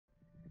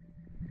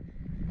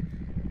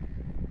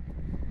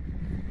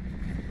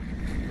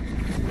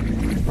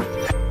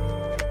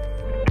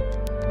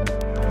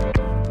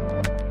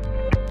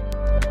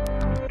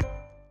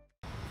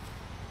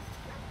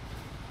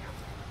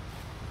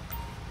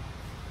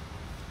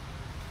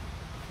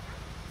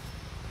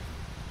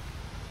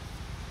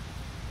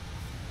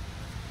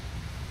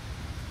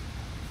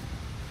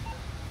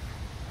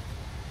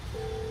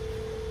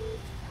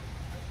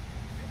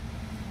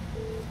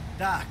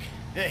Doc,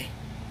 hey.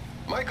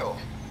 Michael,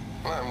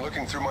 I'm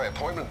looking through my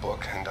appointment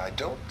book, and I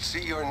don't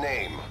see your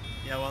name.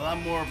 Yeah, well,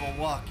 I'm more of a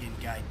walk-in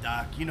guy,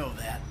 Doc. You know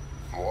that.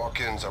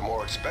 Walk-ins are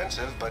more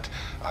expensive, but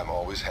I'm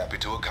always happy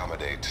to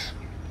accommodate.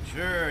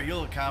 Sure,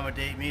 you'll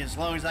accommodate me as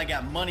long as I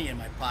got money in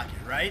my pocket,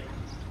 right?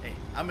 Hey,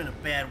 I'm in a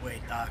bad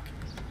way, Doc.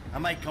 I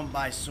might come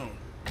by soon.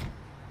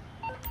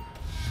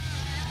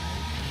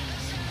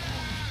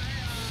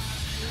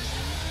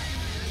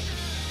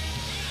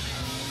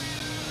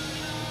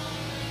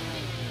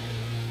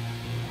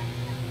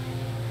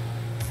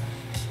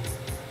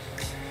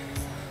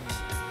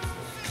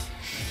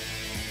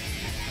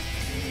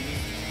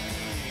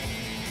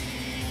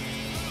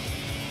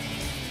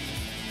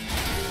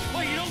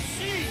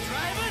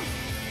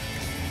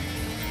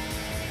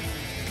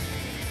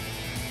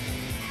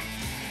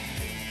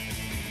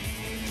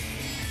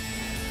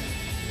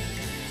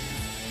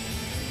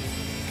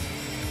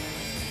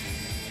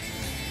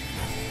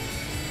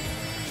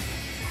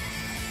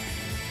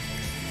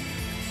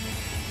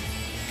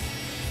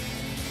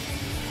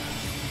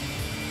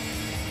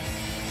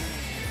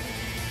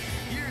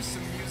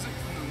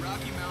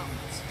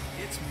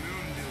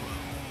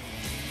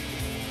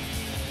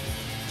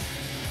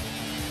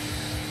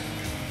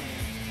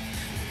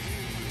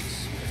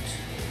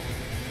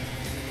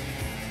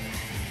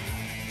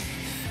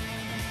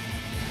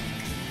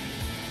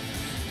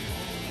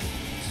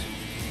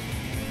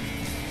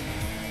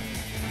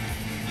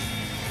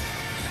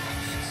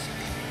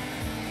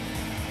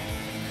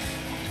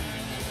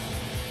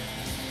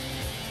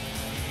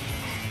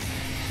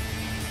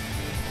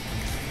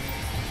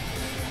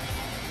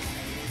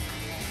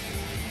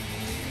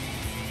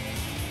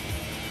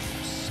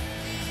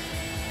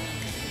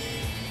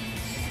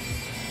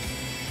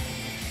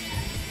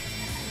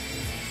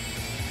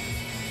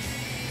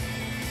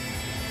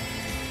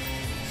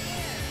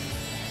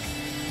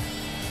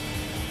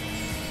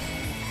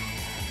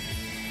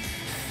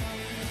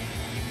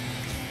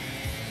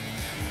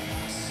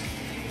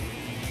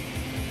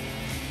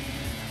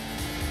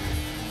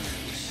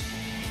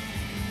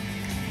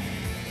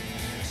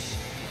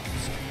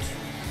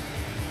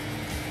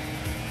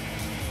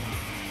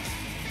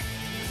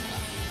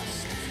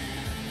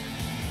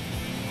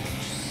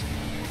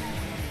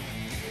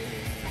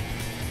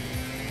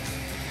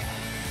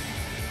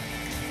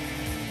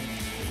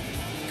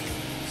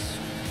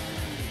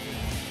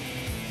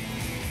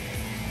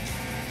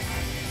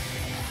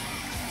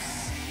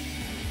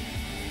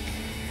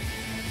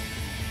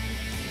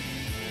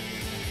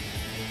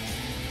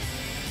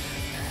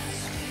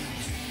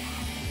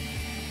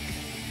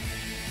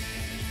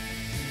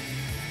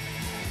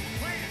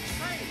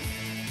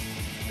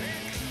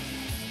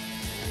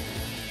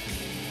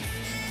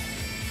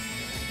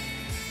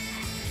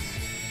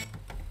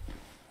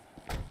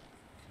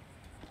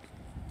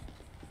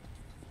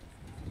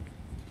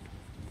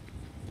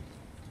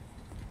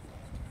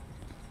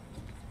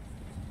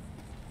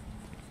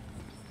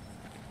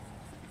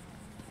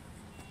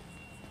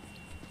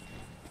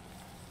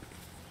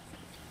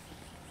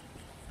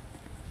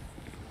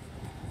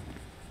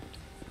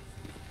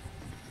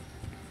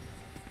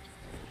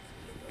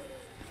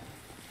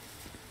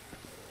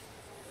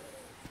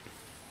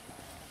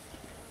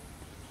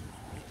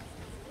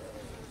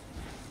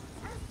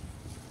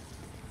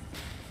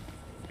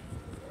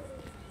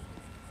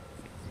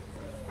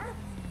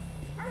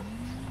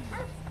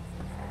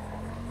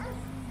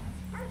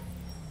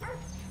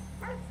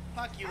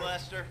 Fuck you,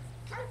 Lester.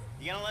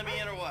 You gonna let me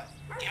in or what?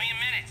 Give me a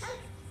minute.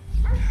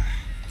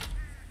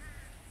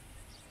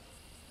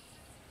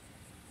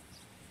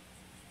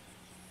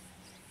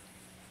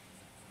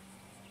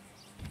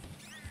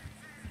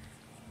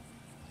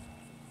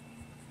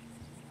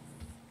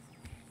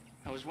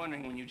 I was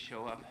wondering when you'd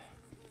show up.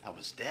 I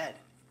was dead.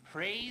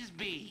 Praise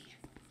be.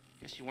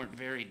 Guess you weren't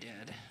very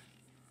dead.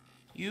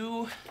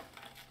 You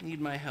need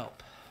my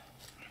help.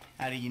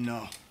 How do you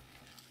know?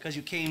 Because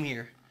you came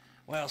here.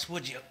 Why else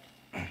would you?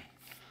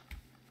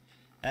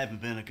 I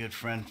haven't been a good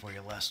friend for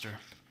you, Lester.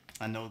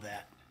 I know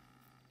that.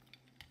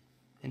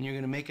 And you're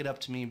gonna make it up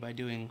to me by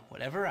doing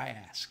whatever I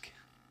ask.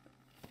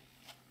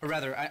 Or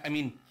rather, I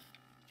mean,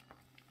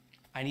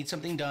 I need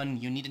something done,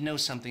 you need to know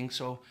something,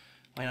 so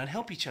why not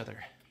help each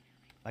other?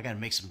 I gotta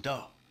make some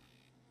dough.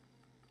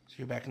 So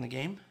you're back in the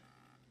game?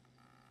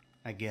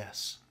 I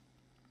guess.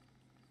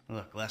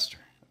 Look, Lester,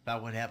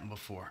 about what happened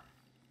before.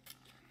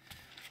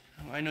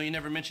 Oh, I know you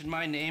never mentioned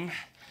my name.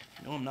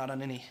 I know I'm not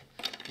on any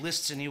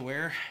lists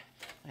anywhere.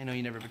 I know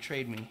you never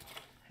betrayed me.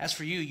 As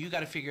for you, you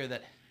gotta figure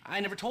that I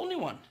never told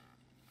anyone.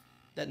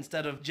 That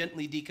instead of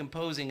gently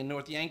decomposing in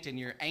North Yankton,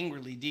 you're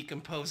angrily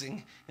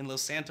decomposing in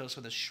Los Santos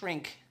with a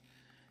shrink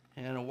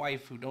and a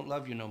wife who don't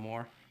love you no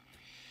more.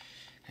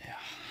 Yeah,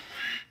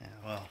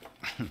 well,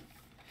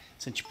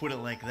 since you put it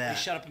like that...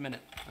 Hey, shut up a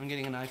minute. I'm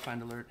getting an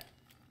iFind alert.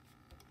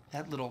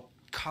 That little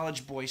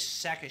college boy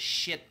sack of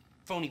shit,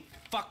 phony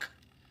fuck.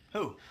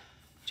 Who?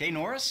 Jay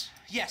Norris?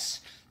 Yes,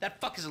 that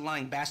fuck is a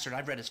lying bastard.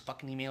 I've read his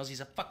fucking emails. He's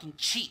a fucking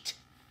cheat.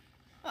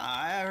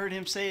 I heard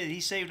him say that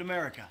he saved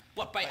America.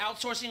 What, by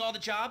outsourcing all the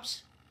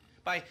jobs?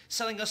 by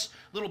selling us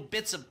little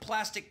bits of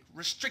plastic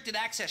restricted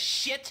access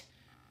shit?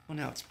 Well,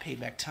 now it's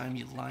payback time,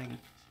 you lying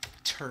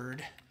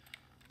turd.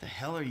 The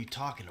hell are you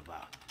talking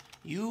about?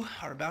 You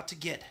are about to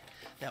get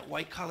that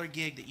white-collar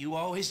gig that you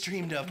always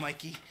dreamed of,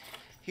 Mikey.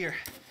 Here,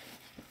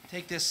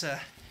 take this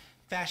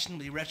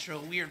fashionably retro,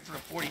 weird for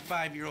a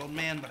 45-year-old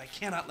man, but I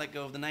cannot let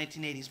go of the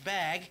 1980s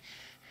bag,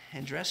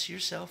 and dress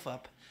yourself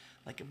up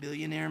like a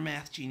billionaire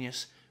math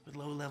genius with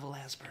low-level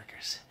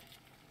Asperger's.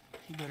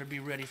 You better be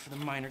ready for the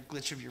minor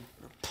glitch of your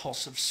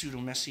repulsive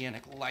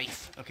pseudo-messianic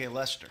life. Okay,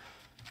 Lester.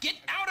 Get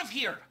out of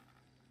here!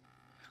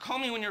 Call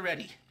me when you're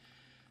ready.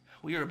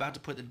 We are about to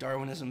put the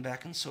Darwinism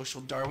back in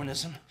social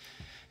Darwinism,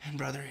 and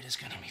brother, it is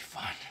gonna be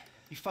fun.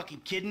 You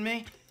fucking kidding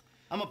me?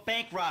 I'm a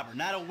bank robber,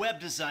 not a web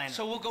designer.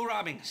 So we'll go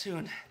robbing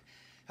soon.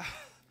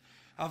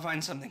 I'll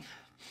find something.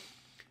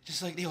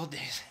 Just like the old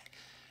days.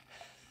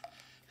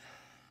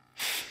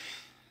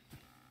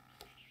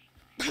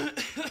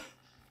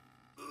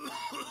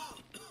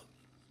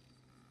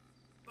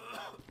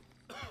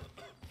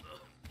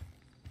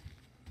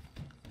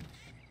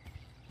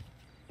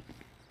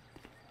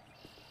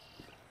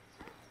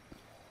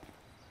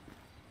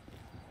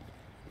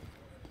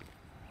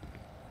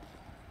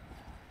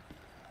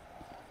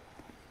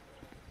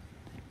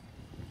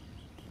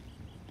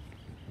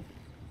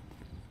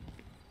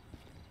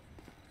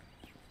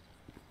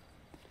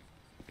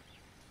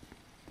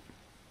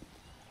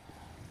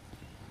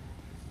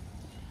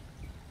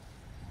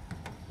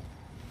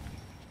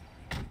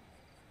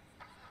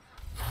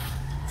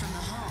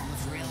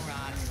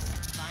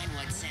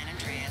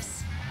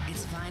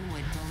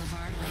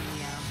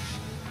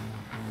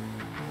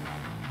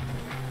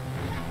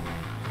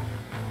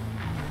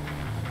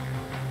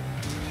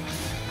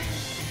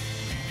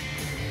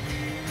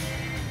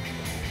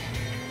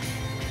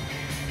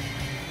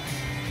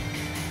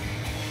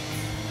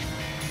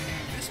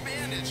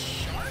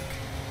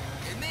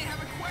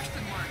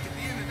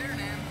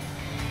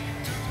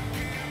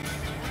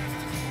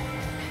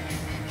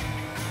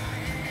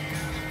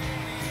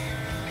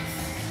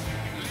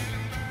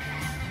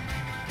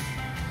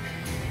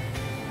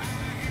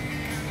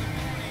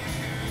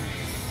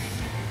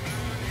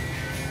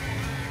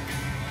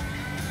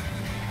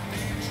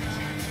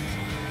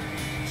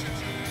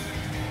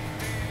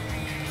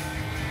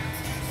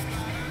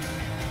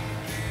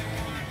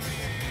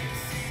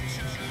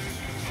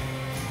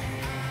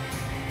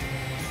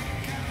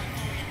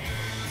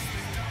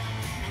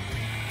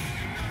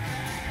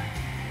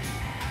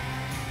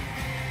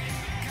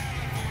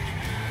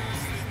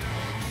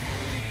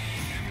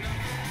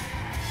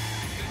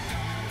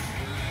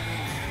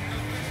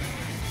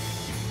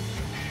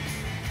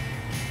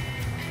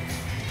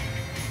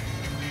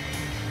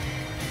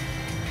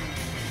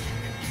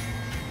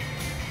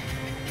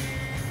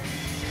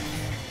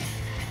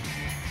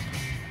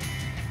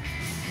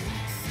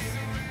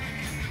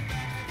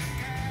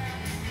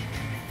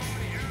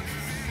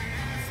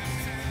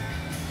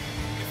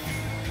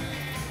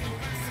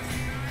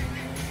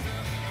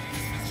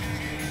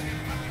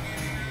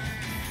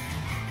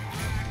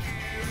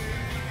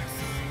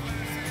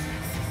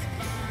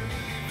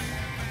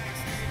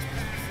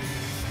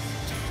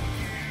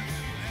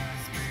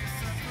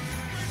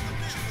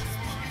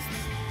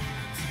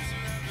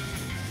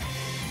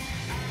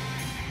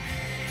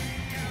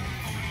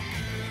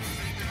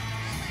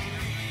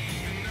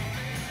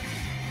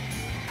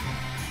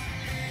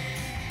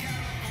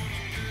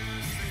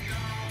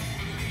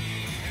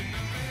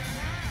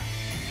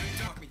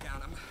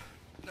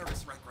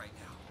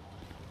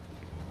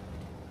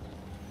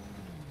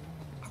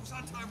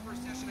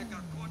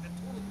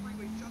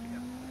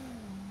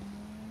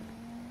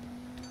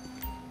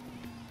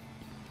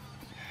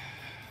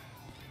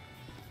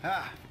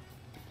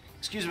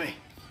 Excuse me.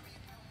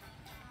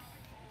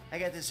 I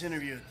got this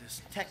interview at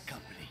this tech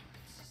company.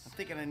 I'm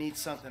thinking I need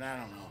something, I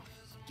don't know,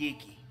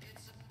 geeky,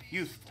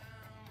 youthful.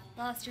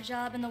 Lost your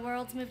job and the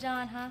world's moved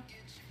on, huh?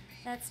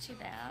 That's too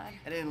bad.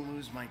 I didn't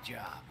lose my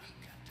job.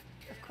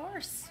 Of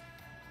course.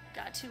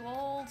 Got too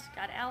old,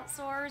 got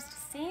outsourced.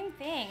 Same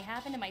thing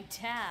happened to my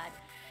dad.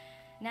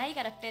 Now you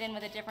gotta fit in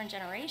with a different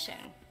generation.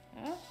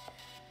 Huh?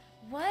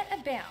 What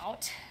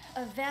about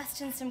a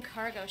vest and some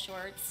cargo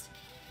shorts?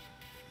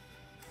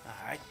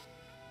 All right.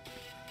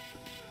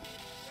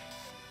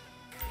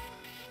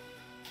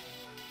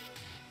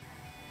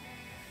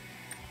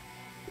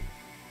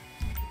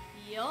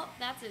 Yup,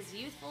 that's as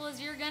youthful as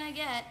you're gonna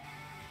get.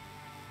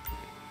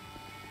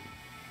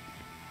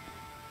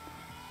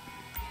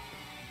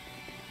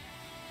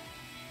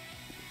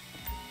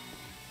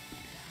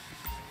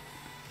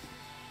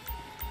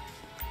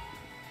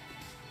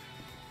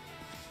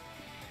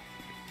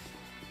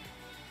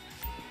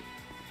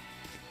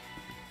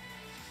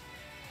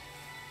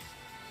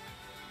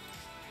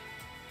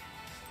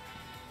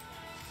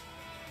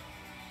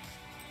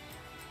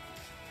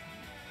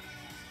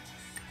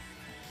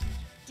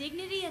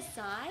 Dignity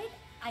aside,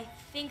 I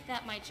think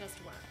that might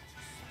just work.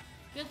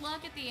 Good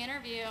luck at the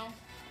interview.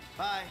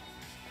 Bye.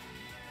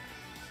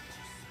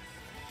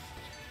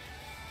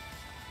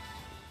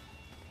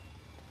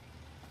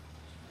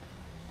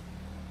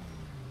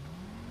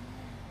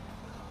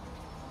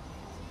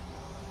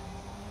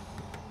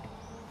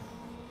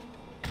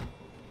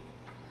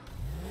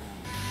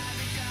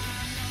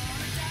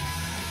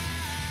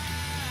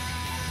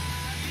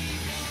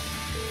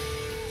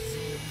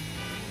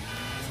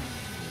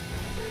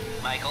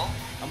 Michael?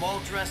 I'm all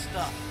dressed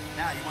up.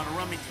 Now, you want to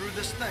run me through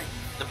this thing?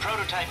 The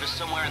prototype is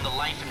somewhere in the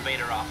Life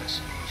Invader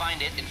office.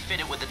 Find it and fit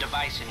it with the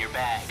device in your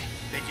bag.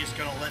 They just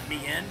gonna let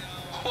me in?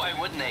 Why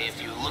wouldn't they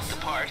if you look the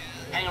part?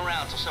 Hang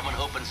around till someone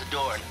opens the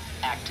door and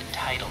act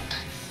entitled.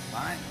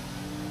 Fine.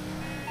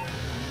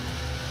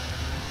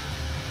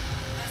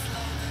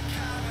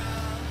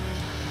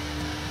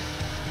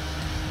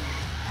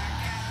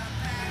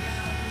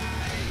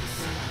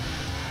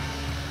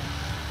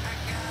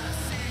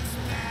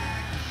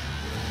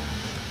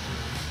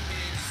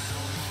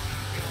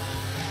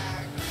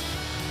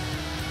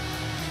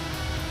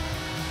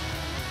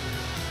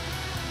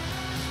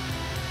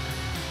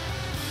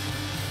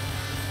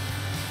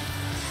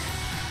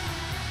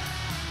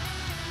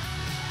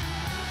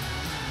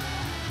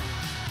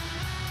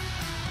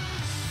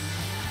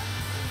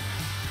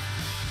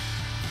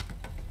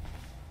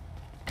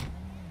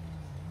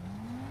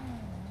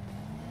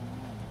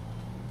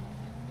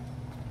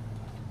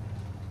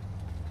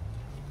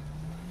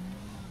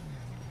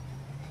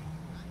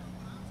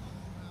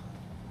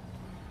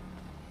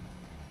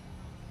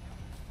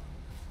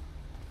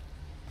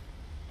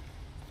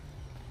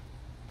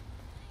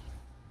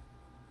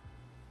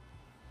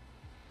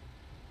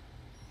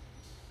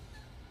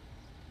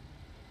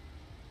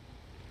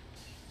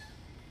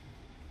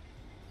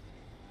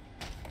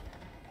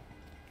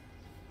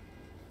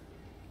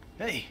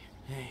 Hey.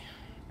 Hey.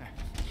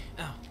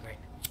 Oh, great.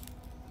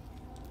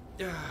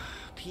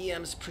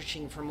 PM's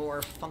pushing for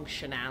more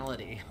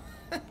functionality.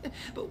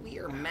 But we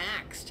are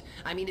maxed.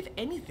 I mean, if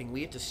anything,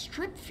 we have to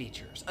strip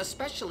features,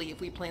 especially if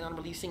we plan on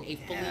releasing a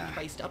fully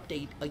priced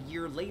update a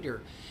year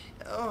later.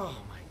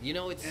 Oh, my,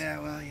 it's...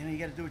 Yeah, well, you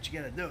gotta do what you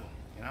gotta do,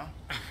 you know?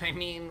 I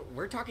mean,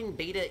 we're talking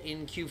beta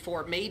in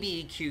Q4,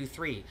 maybe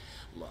Q3.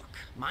 Look,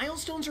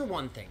 milestones are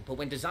one thing, but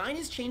when design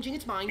is changing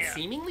its mind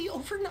seemingly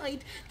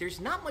overnight, there's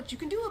not much you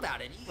can do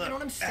about it. You know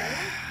what I'm saying?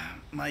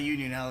 My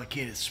union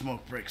allocated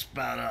smoke breaks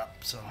about up,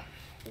 so...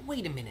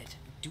 Wait a minute.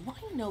 Do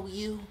I know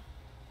you?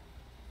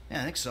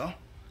 Yeah, I think so.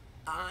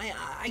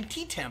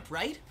 IT temp,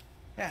 right?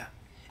 Yeah.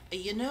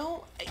 You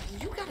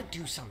gotta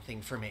do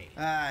something for me.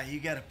 You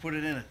gotta put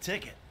it in a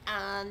ticket.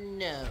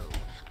 No.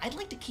 I'd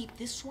like to keep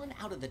this one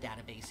out of the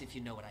database, if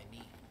you know what I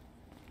mean.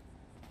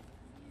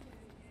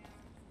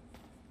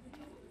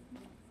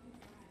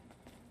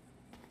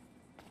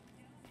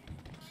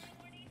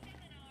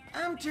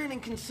 I'm turning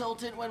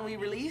consultant when we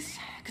release.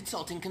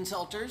 Consulting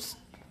consulters.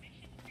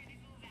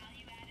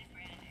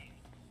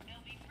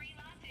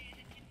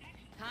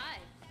 Hi.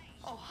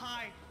 Oh,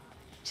 hi.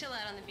 Chill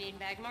out on the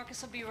beanbag.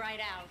 Marcus will be right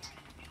out.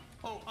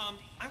 Oh,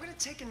 I'm gonna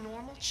take a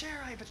normal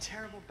chair. I have a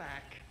terrible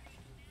back.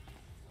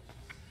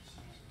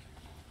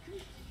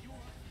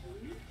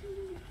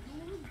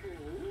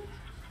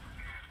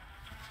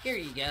 Here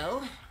you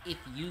go. If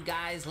you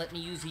guys let me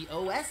use the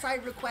OS I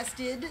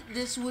requested,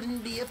 this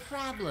wouldn't be a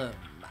problem.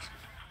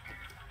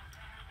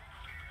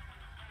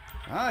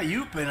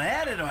 You've been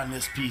added on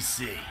this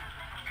PC.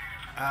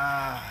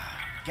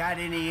 Got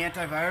any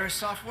antivirus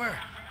software?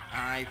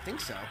 I think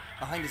so.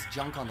 Behind this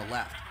junk on the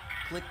left.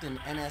 Clicked an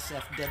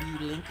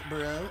NSFW link,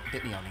 bro.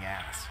 Bit me on the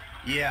ass.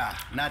 Yeah,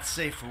 not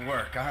safe for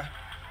work, huh?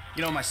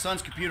 My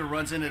son's computer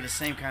runs into the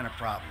same kind of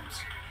problems.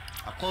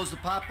 I'll close the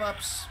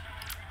pop-ups,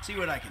 see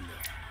what I can do.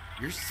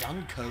 Your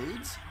son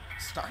codes?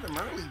 Start him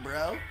early,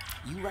 bro.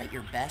 You write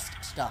your best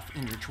stuff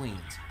in your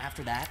tweens.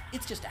 After that,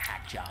 it's just a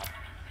hack job.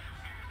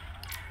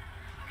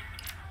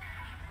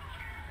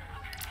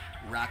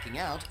 Rocking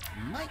out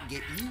might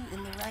get you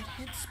in the right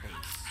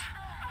headspace.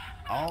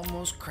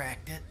 Almost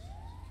cracked it.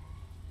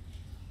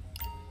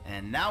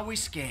 And now we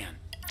scan.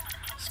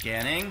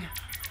 Scanning.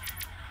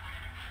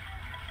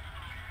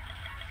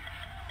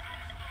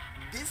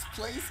 This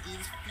place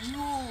is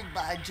fueled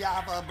by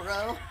Java,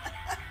 bro.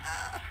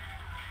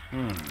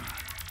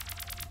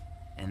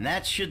 And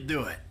that should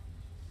do it.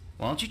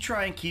 Why don't you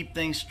try and keep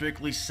things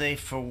strictly safe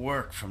for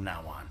work from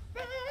now on?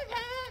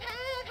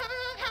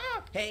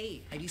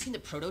 Hey, have you seen the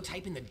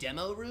prototype in the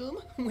demo room?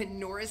 When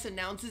Norris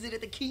announces it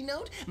at the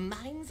keynote,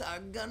 minds are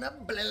gonna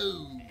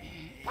blow.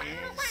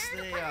 Yes,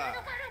 they are.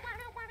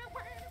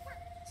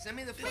 Send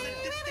me the file.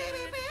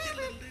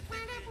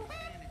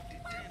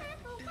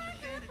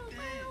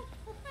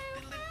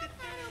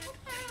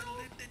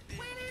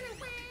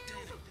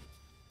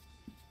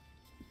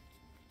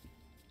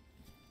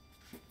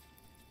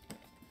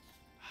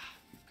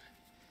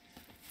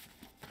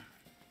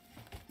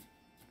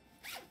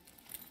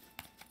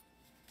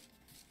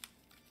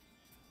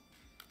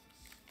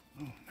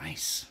 Oh,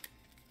 nice.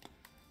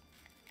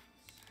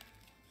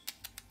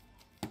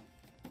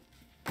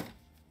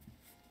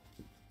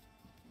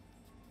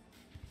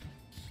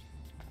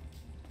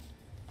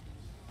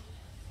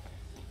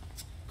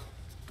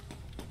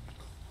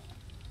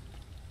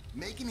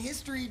 Making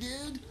history,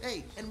 dude.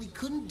 Hey, and we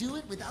couldn't do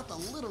it without the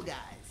little guys.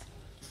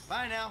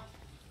 Bye now.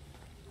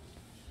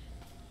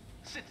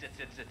 Sit.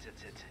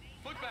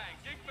 Foot bang,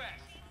 dig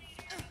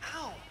fast.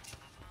 Ow!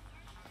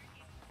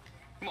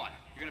 Come on,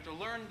 you're gonna have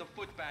to learn the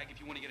foot bag if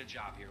you want to get a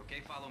job here,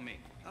 okay? Follow me.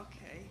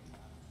 Okay.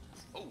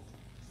 Oh,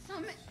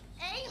 Some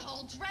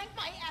a-hole drank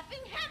my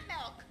effing hemp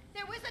milk.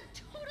 There was a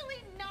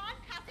totally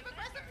non-passive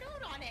aggressive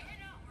note on it.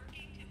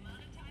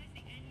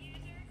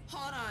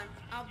 Hold on,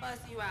 I'll buzz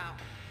you out.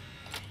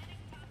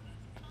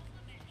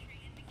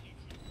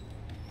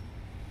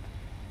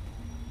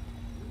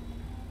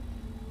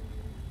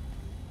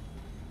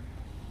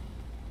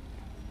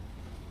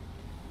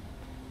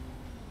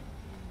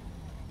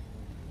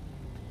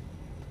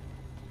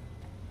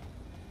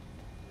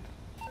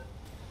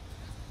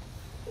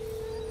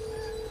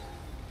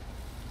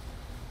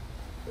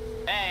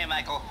 Hey,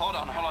 Michael, hold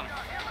on.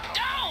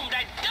 Domed!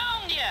 I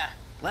domed ya!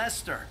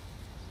 Lester,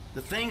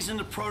 the thing's in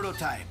the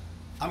prototype.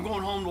 I'm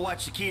going home to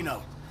watch the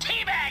keynote.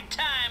 Teabag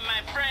time,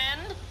 my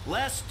friend!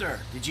 Lester,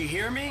 did you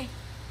hear me?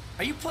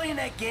 Are you playing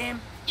that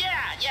game?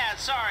 Yeah,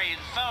 sorry,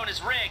 the phone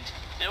is rigged.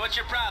 What's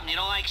your problem? You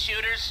don't like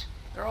shooters?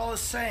 They're all the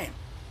same.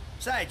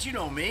 Besides, you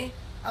know me.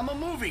 I'm a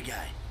movie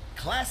guy.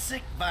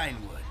 Classic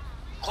Vinewood.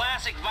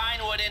 Classic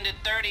Vinewood ended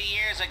 30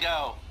 years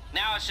ago.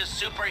 Now it's just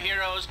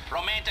superheroes,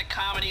 romantic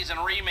comedies,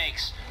 and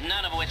remakes,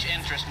 none of which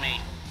interest me.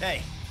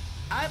 Hey,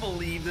 I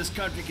believe this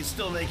country can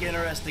still make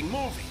interesting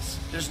movies.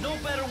 There's no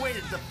better way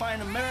to define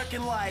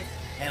American life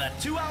than a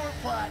 2-hour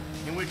plot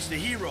in which the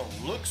hero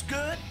looks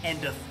good and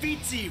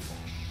defeats evil.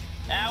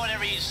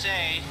 Whatever you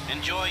say,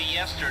 enjoy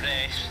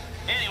yesterday.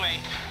 Anyway,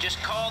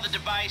 just call the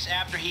device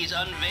after he's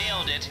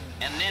unveiled it,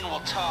 and then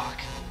we'll talk.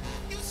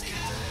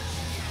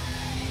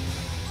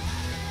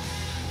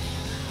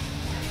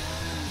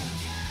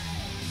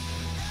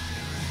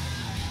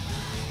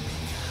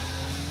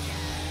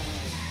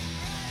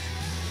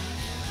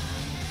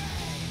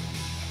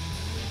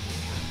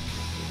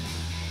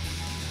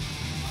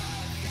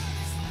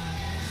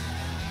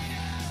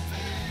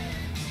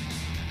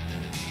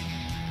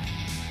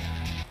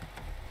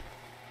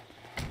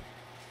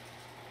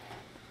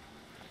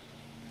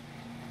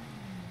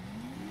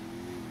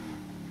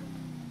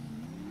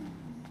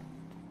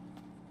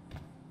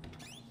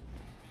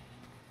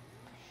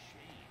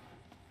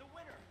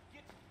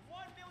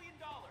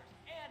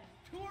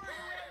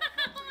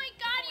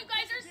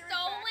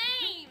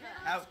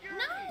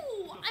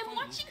 No! I'm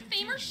watching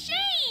Fame or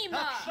Shame!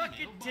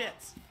 Fucking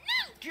tits!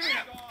 No! Give it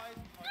up!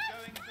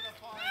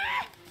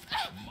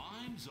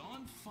 Mime's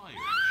on fire.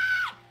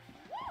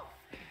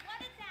 What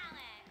a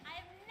talent!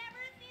 I've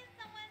never seen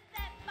someone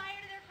set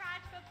fire to their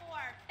crotch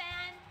before.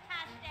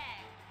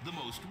 Fantastic! The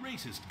most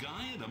racist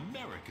guy in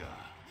America.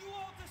 You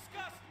all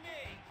disgust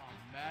me!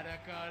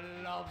 America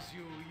loves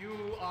you.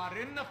 You are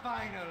in the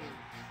finals.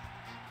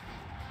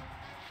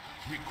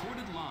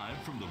 Recorded live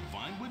from the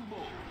Vinewood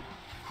Bowl.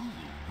 Who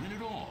will win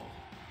it all?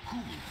 Who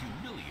will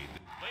humiliate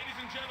them? Ladies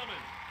and gentlemen,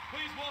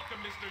 please welcome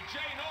Mr.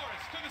 Jay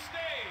Norris to the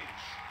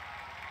stage.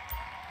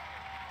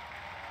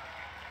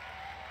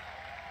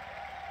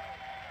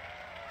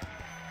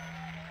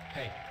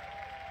 Hey,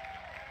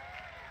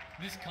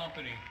 this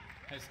company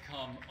has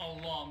come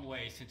a long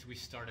way since we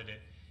started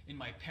it in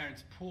my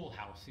parents' pool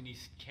house in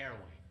East Caraway.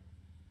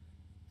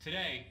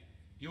 Today,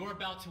 you're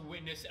about to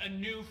witness a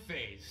new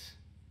phase.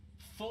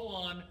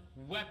 Full-on,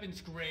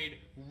 weapons-grade,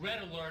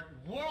 red alert,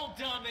 world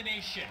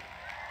domination!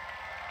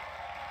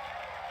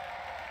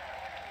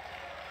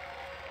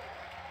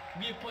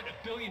 We have put 1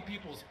 billion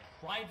people's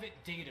private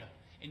data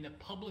in the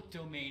public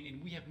domain,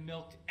 and we have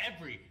milked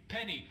every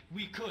penny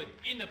we could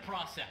in the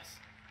process.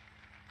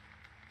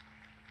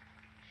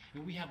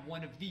 And we have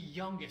one of the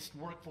youngest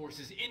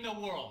workforces in the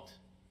world.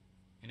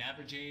 An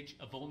average age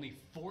of only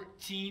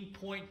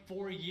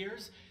 14.4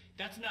 years.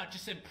 That's not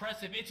just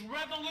impressive, it's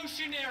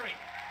revolutionary!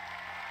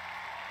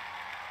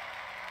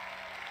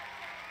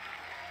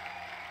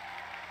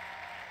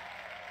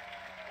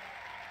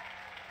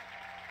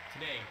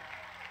 Today,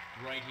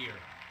 right here,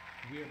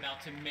 we're about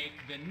to make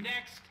the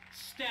next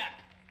step.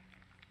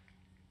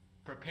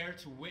 Prepare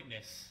to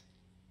witness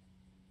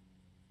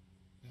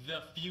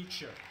the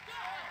future.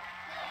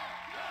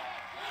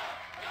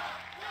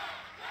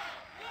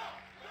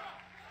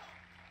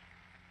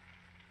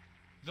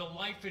 The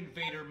Life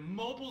Invader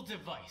mobile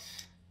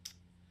device.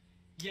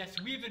 Yes,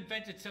 we've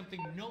invented something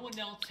no one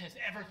else has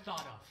ever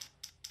thought of.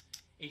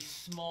 A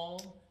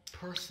small,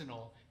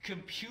 personal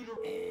computer.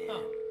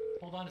 Oh,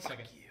 hold on a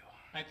second.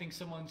 I think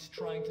someone's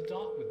trying to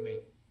dock with me.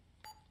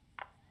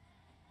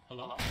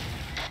 Hello?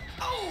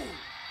 Oh!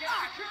 Get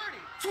security!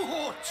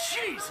 Oh,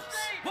 Jesus!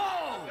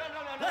 Whoa!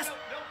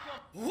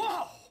 No.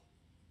 Whoa!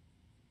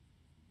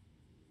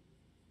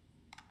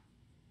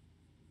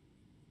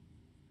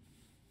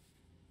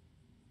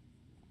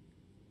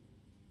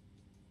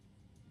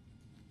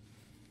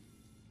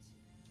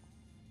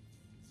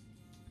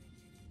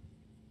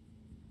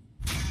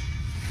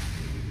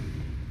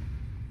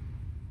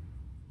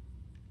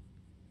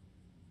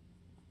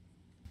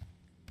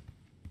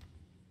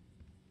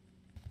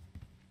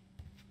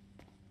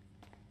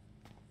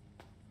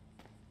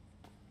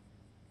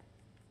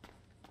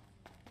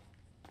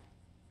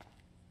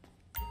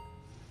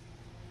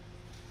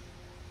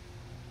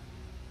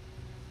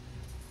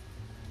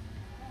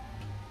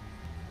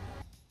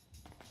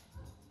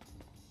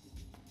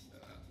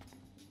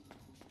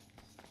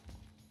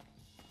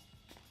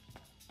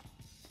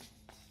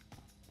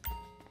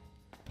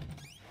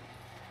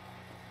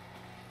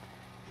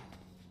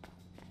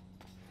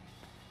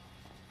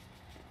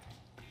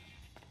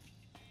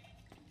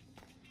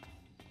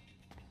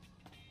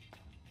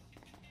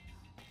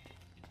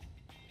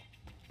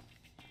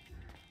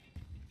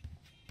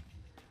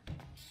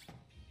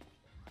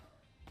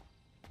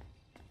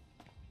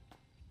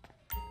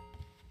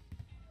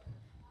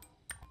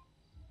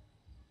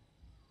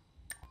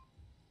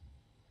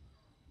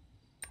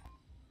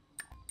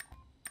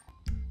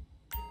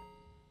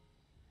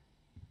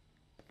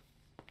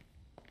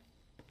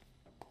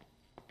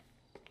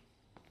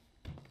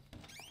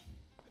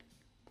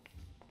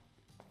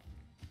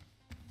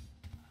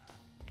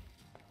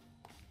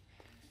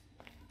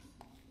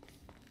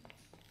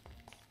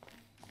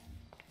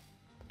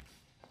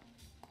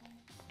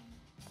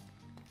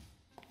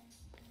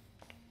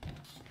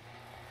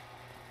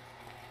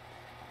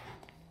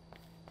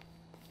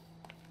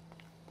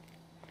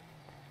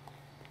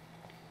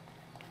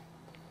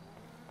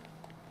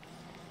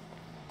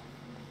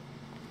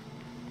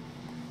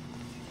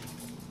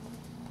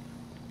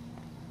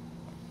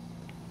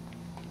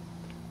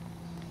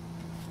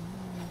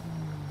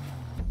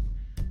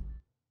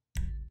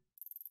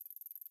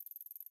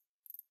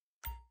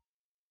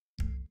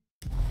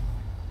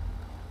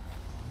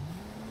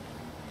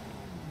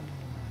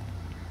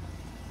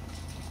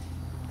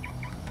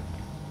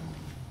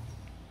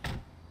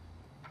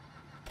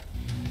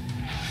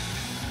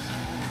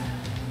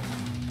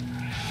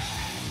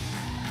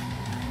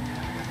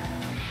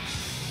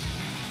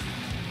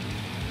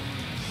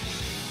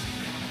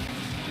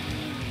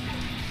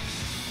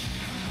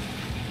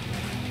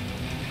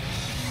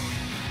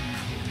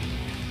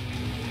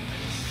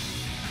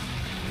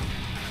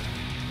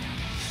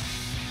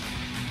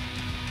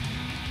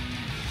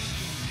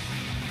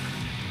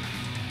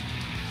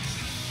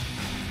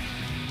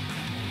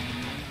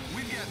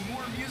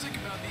 more music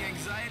about the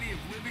anxiety of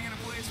living in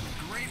a place with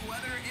great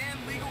weather and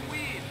legal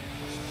weed.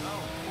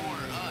 Oh, poor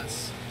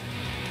us.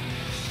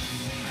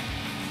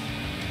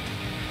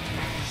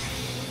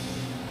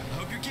 I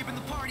hope you're keeping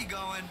the party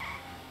going.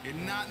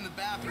 And not in the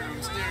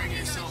bathroom staring at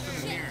yourself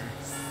in the mirror.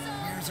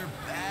 Mirrors are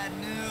bad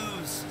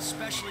news,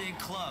 especially in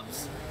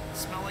clubs.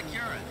 Smell like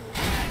urine.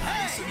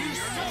 Hey, you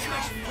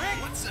selfish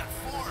prick! What's that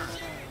for?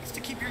 It's to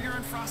keep your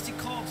urine frosty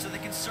cold so they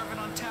can serve it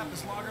on tap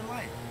as lager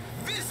light.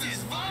 This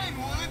is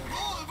Vinewood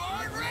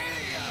Boulevard Radio!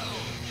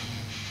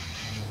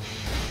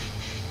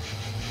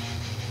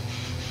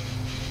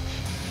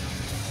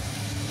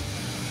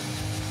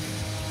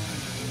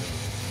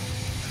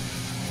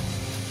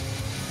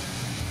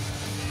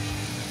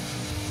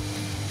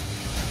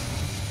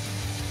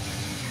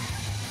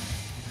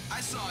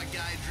 I saw a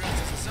guy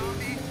dressed as a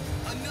zombie,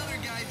 another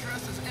guy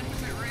dressed as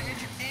impotent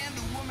rage, and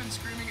a woman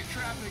screaming at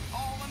traffic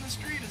all on the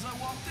street as I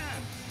walked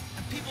in.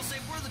 And people say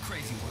we're the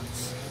crazy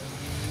ones.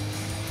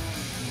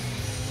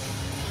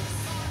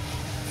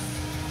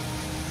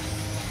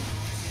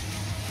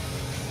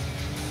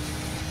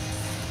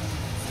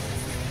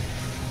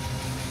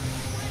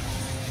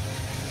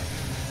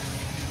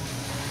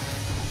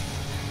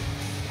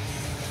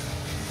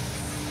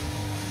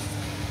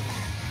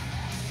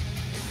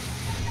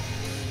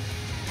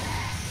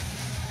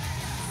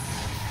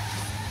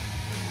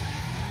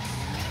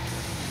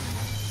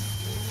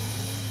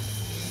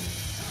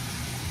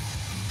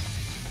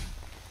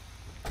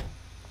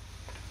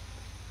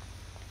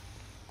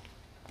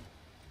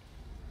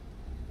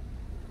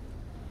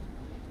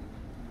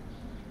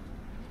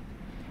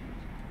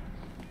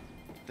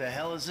 The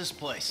hell is this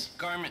place?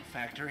 Garment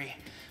factory.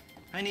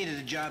 I needed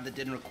a job that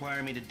didn't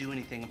require me to do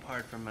anything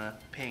apart from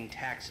paying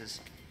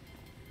taxes.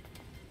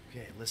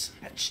 Okay, listen.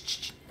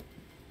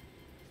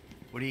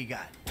 What do you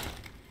got?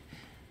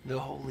 The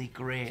Holy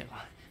Grail.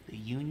 The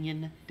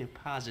Union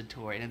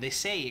Depository. And they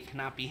say it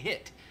cannot be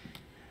hit.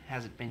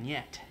 Hasn't been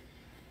yet.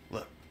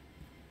 Look,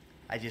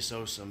 I just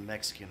owe some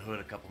Mexican hood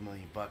a couple $1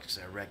 million because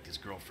I wrecked his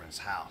girlfriend's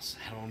house.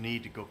 I don't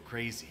need to go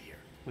crazy here.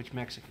 Which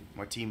Mexican?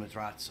 Martín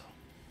Madrazo.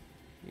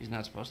 He's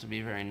not supposed to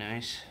be very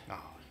nice. Oh,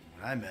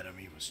 when I met him,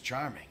 he was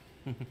charming.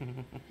 So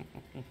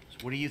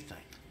what do you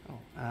think? Oh,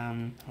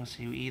 let's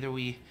see. Either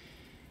we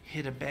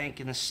hit a bank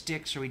in the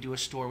sticks or we do a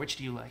store. Which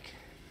do you like?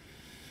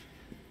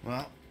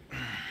 Well,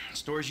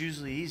 store's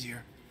usually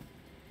easier.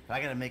 But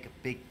I gotta make a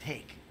big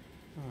take.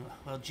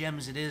 Well,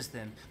 gems it is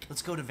then.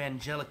 Let's go to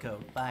Vangelico,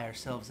 buy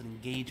ourselves an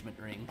engagement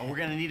ring. Oh, we're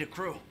gonna need a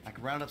crew. I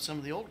can round up some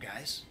of the old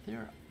guys.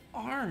 There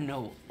are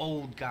no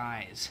old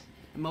guys.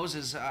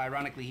 Moses,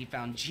 ironically, he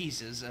found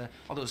Jesus.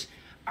 All those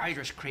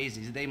Irish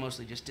crazies, they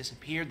mostly just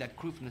disappeared. That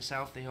crew from the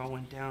south, they all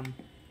went down.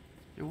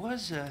 There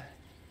was an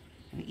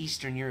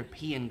Eastern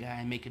European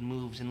guy making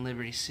moves in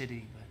Liberty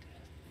City,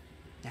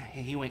 but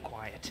he went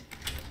quiet.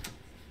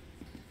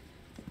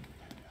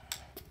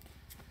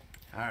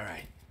 All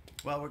right.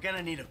 Well, we're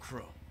gonna need a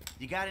crew.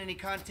 You got any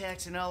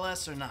contacts in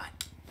LS or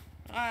not?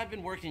 I've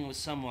been working with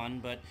someone,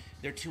 but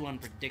they're too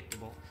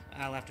unpredictable.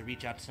 I'll have to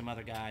reach out to some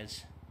other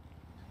guys.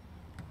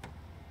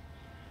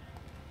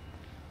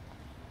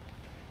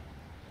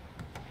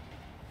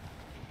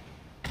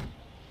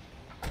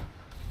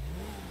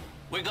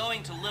 We're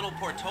going to Little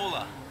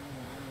Portola.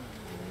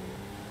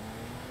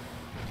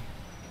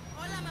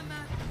 Hola,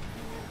 mamá.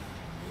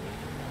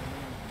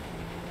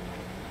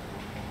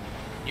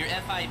 Your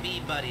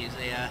FIB buddies,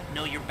 they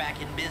know you're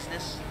back in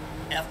business?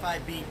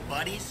 FIB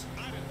buddies?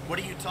 What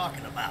are you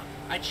talking about?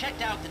 I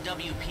checked out the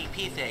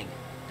WPP thing.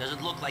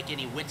 Doesn't look like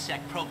any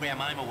WITSEC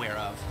program I'm aware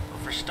of. But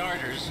for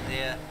starters,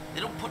 they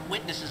don't put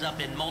witnesses up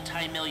in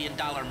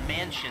multi-million-dollar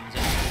mansions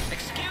and...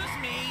 Excuse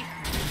me!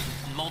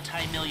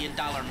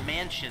 Multi-million-dollar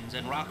mansions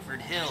in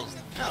Rockford Hills.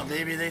 Well,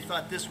 maybe they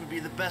thought this would be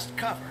the best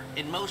cover.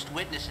 And most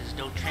witnesses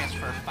don't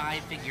transfer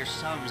five-figure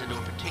sums into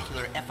a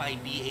particular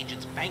FIB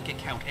agent's bank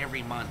account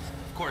every month.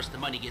 Of course, the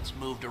money gets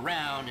moved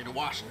around and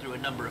washed through a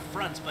number of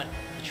fronts, but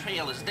the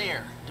trail is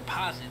there.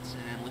 Deposits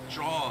and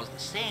withdrawals, the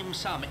same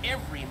sum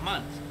every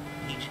month.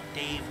 Agent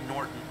Dave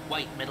Norton,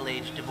 white,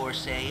 middle-aged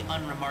divorcee,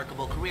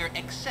 unremarkable career,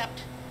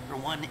 except for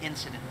one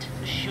incident,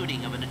 the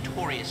shooting of a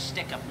notorious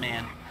stick-up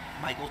man,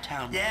 Michael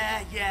Townley.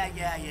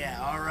 Yeah,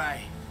 all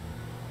right.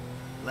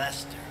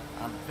 Lester,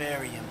 I'm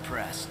very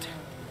impressed.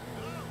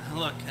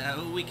 Look,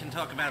 we can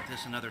talk about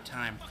this another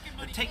time.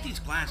 Take these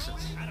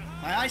glasses.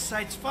 My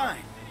eyesight's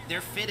fine. They're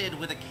fitted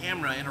with a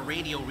camera and a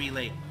radio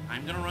relay.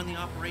 I'm gonna run the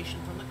operation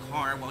from the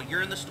car while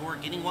you're in the store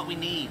getting what we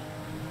need.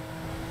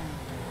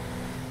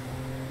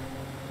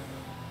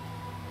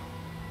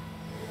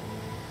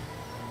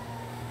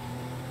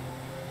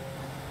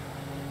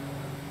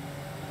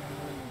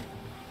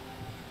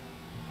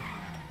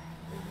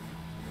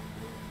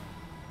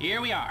 Here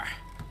we are.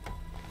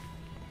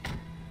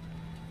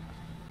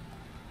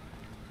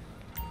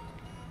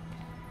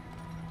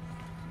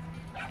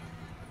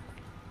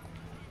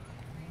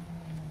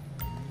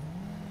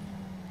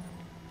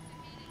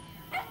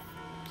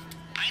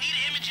 I need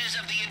images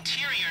of the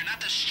interior, not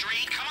the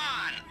street. Come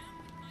on!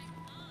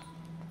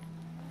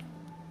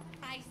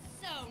 I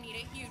so need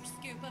a huge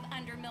scoop of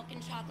undermilk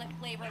and chocolate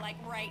flavor like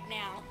right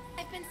now.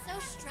 I've been so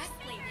stressed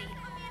lately.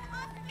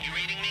 You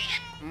reading me?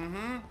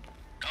 Mm-hmm.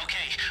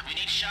 Okay, we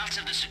need shots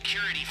of the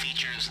security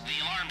features,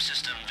 the alarm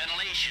system,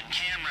 ventilation,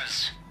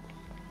 cameras.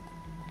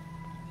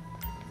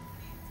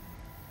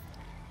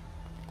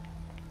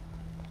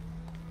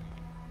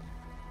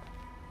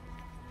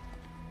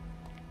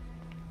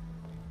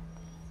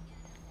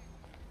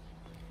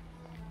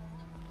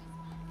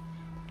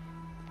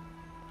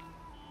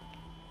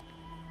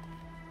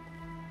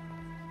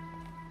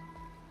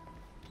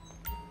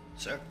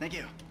 Sir, thank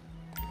you.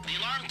 The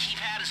alarm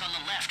keypad is on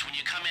the left when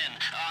you come in,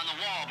 on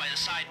the wall by the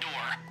side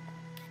door.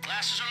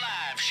 Glasses are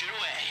live, shoot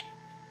away.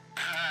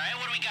 Alright,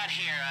 what do we got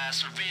here?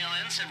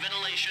 Surveillance and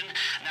ventilation.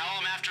 Now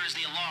all I'm after is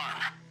the alarm.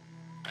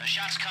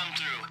 Shots come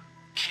through.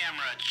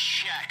 Camera,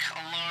 check.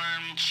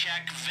 Alarm,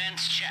 check.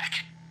 Vents,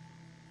 check.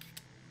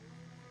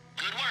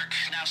 Good work.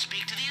 Now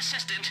speak to the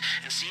assistant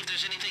and see if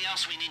there's anything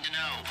else we need to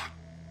know.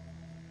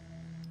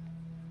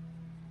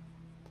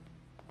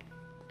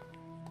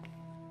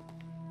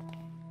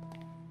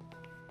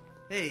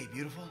 Hey,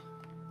 beautiful.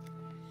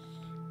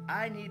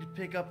 I need to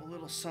pick up a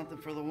little something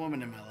for the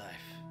woman in my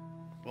life.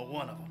 Well,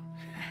 one of them.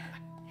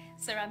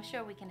 Sir, I'm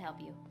sure we can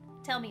help you.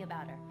 Tell me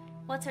about her.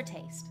 What's her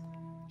taste?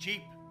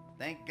 Cheap,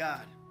 thank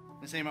God.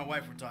 This ain't my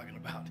wife we're talking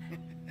about.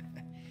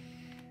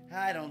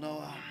 I don't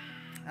know.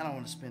 I don't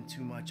want to spend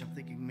too much. I'm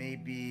thinking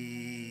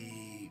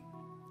maybe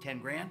 10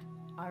 grand?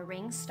 Our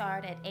rings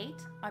start at 8,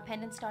 our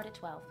pendants start at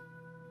 12.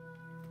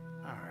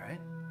 All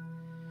right.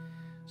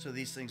 So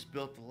these things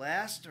built to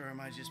last, or am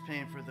I just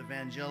paying for the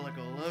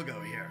Evangelical logo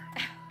here?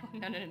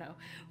 No.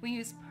 We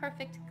use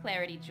perfect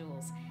clarity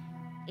jewels.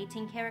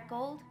 18 karat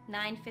gold,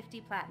 950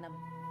 platinum.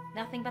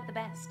 Nothing but the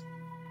best.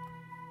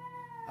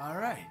 All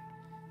right.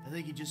 I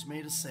think you just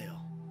made a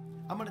sale.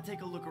 I'm gonna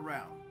take a look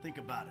around. Think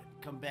about it.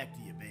 Come back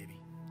to you,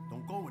 baby.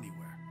 Don't go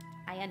anywhere.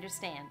 I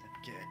understand.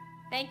 Okay.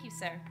 Thank you,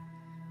 sir.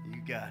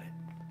 You got it.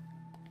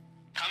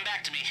 Come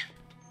back to me.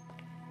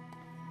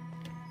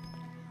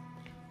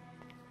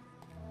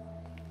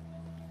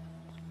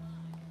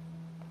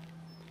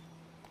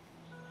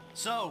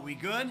 So, we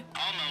good?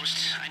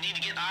 Almost. I need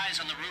to get eyes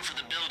on the roof of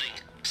the building.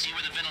 See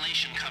where the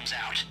ventilation comes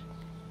out.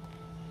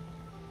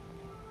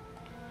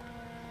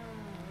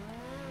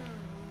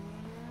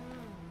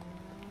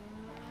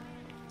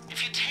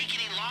 If you take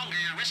any longer,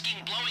 you're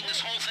risking blowing this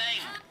whole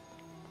thing.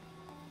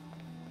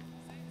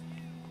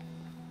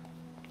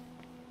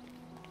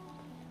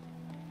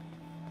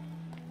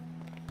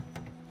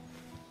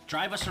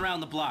 Drive us around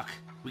the block.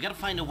 We gotta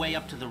find a way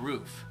up to the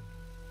roof.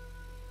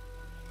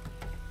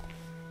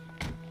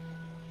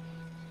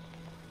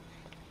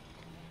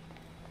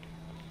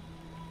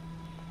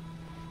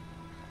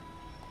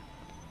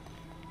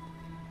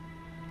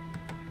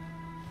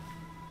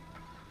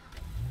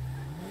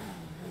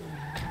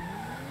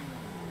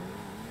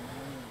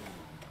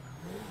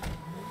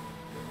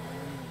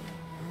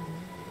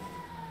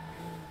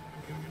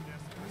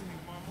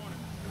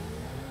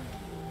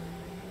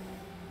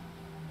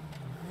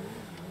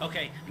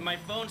 Okay, my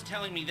phone's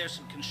telling me there's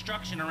some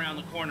construction around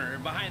the corner,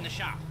 behind the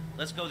shop.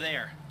 Let's go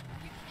there.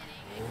 Are you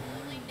kidding? I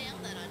totally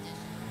nailed that audition.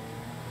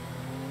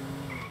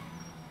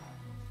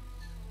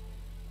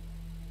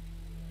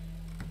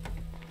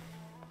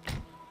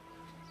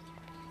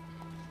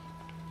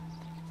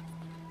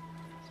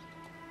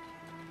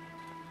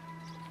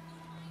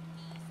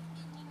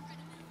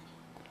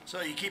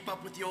 So, you keep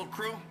up with the old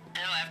crew?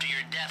 Hell, after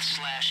your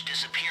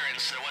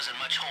death/disappearance, there wasn't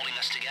much holding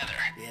us together.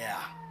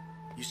 Yeah.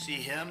 You see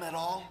him at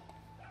all?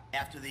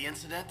 After the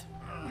incident?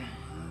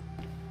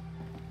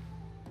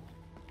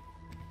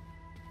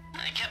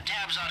 I kept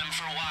tabs on him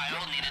for a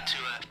while. Needed to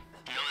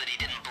know that he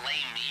didn't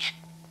blame me.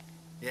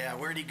 Yeah,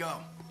 where'd he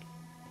go?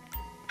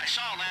 I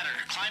saw a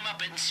ladder. Climb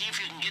up it and see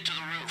if you can get to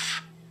the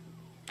roof.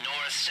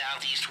 North,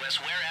 south, east, west,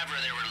 wherever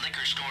there were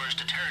liquor stores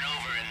to turn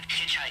over and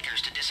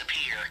hitchhikers to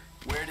disappear.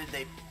 Where did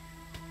they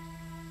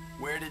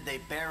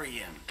bury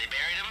him? They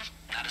buried him?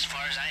 Not as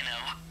far as I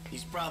know.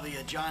 He's probably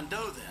a John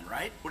Doe then,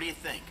 right? What do you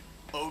think?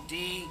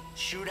 OD,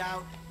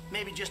 shootout,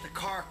 maybe just a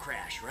car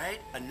crash, right?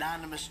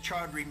 Anonymous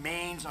charred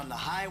remains on the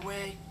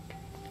highway.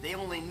 They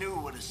only knew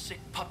what a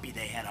sick puppy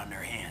they had on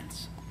their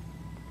hands.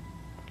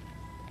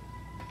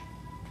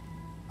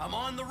 I'm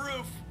on the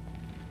roof.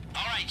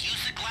 All right,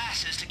 use the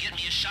glasses to get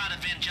me a shot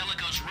of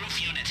Angelico's roof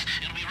unit.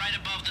 It'll be right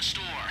above the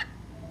store.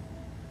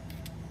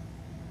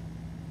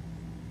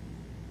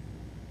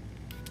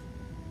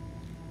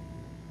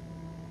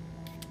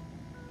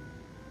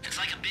 It's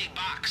like a big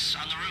box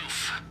on the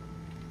roof.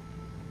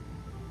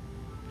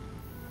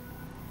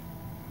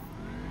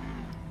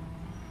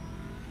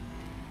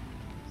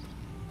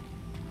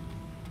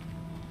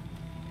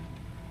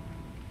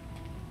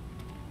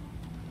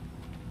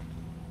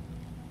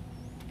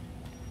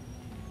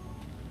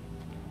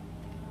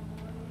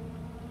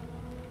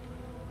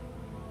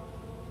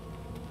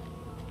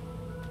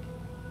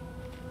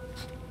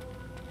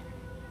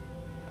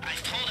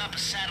 I've pulled up a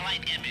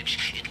satellite image.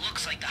 It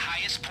looks like the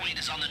highest point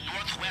is on the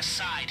northwest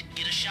side.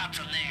 Get a shot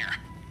from there.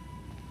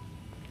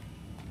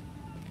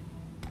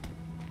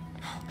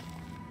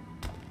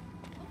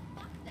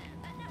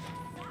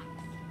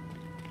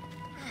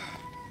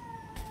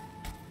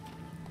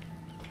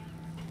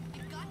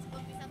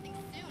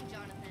 something soon,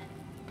 Jonathan.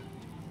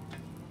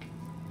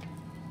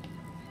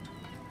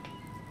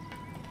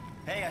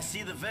 Hey, I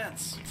see the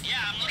vents. Yeah,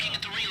 I'm looking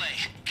at the relay.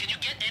 Can you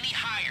get any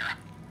higher?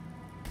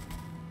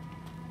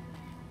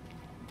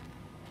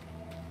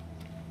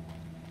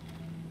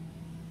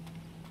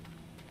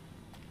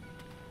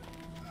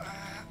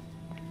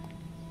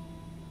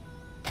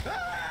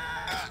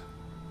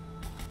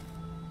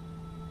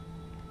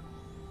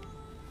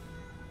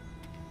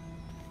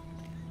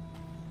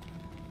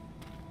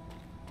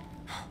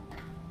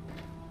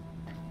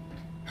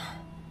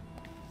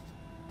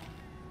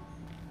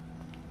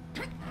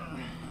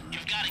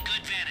 You've got a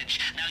good vantage.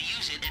 Now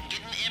use it and get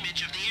an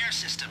image of the air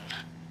system.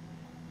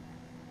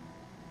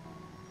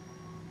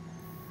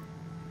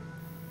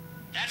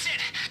 That's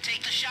it.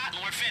 Take the shot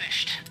and we're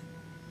finished.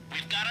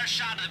 We've got our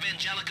shot of the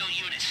Vangelico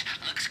unit.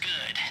 Looks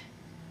good.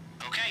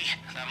 Okay,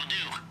 that'll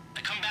do.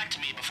 Now come back to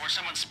me before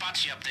someone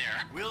spots you up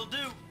there. Will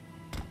do.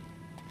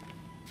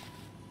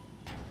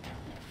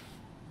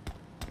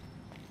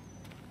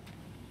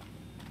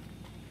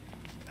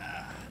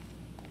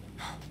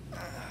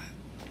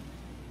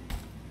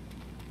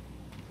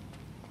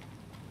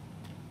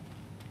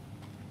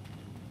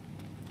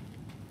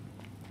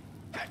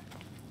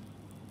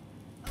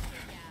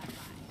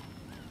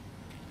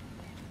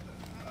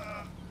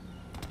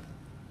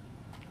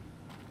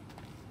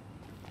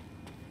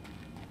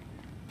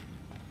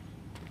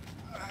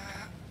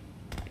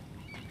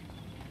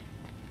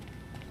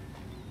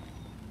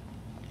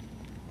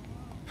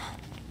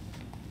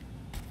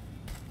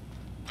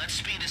 Let's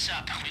speed this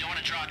up. We don't want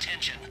to draw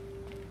attention.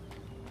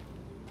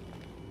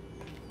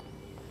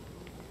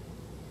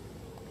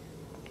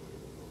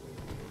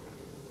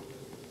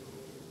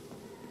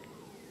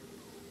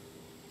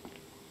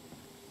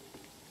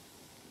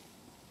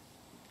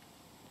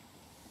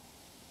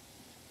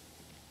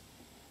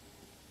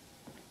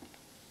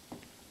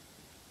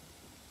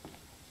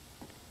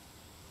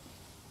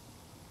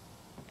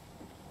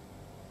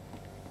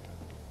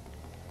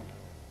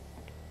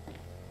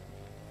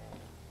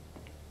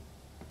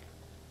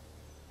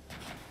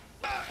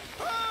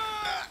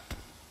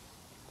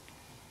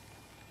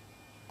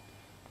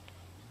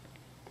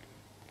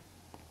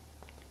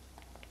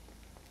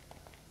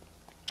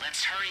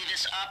 Let's hurry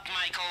this up,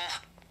 Michael.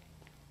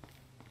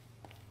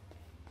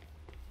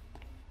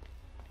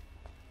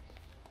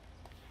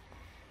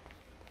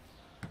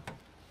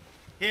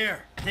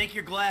 Here, take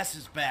your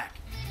glasses back.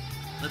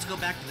 Let's go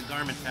back to the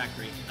garment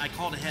factory. I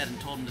called ahead and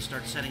told him to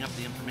start setting up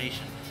the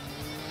information.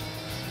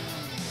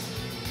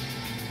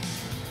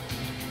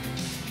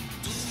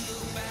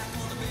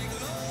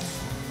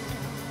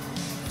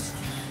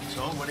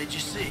 So, what did you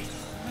see?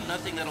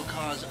 Nothing that'll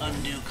cause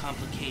undue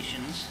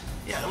complications.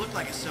 Yeah, it looked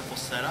like a simple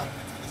setup.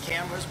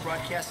 Cameras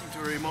broadcasting to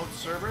a remote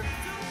server.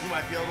 You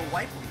might be able to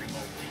wipe them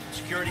remotely.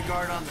 Security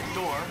guard on the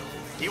door.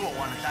 He won't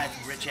want to die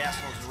for rich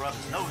assholes to rub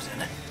his nose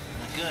in it.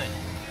 Good.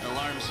 The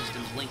alarm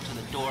system's linked to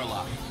the door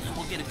lock.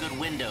 We'll get a good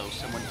window.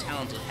 Someone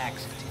talented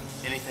hacks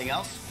it. Anything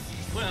else?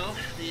 Well,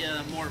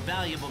 the more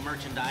valuable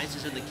merchandise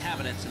is in the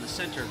cabinets in the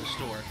center of the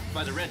store,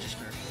 by the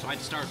register, so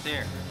I'd start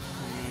there.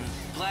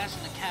 Glass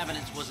in the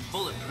cabinets wasn't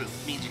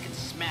bulletproof, means you can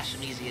smash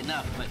them easy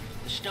enough, but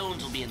the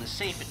stones will be in the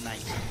safe at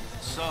night.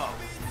 So,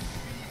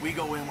 we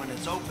go in when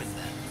it's open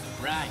then?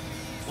 Right.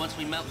 Once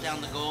we melt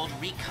down the gold,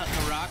 recut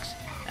the rocks,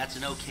 that's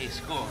an okay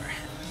score.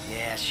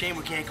 Yeah, shame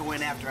we can't go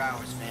in after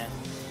hours, man.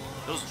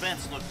 Those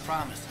vents look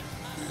promising.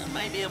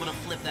 Might be able to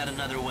flip that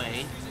another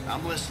way.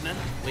 I'm listening.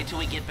 Wait till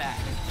we get back.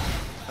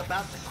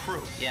 About the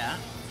crew. Yeah?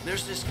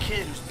 There's this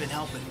kid who's been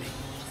helping me.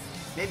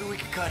 Maybe we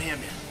could cut him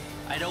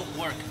in. I don't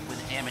work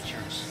with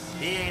amateurs.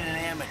 He ain't an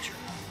amateur.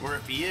 Or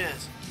if he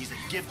is, he's a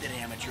gifted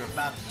amateur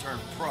about to turn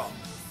pro.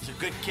 He's a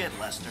good kid,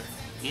 Lester.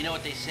 You know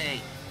what they say.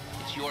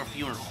 It's your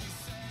funeral.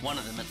 One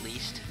of them, at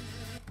least.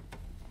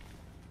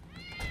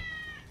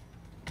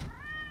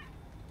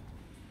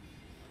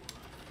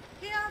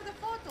 Here are the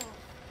photos.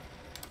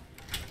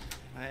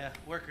 My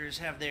workers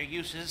have their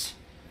uses.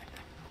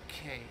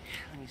 Okay,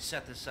 let me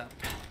set this up.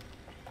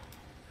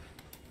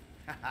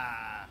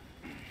 Haha.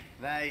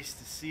 Nice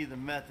to see the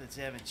methods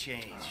haven't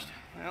changed.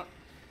 Well,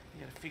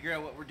 we gotta figure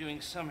out what we're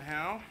doing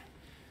somehow.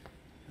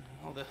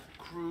 All the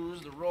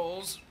crews, the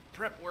rolls,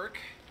 prep work.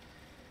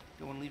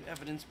 Don't want to leave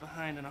evidence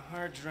behind on a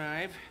hard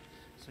drive.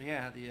 So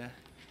yeah, the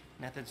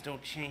methods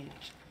don't change.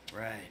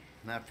 Right,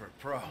 not for a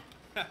pro.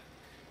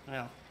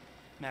 Well,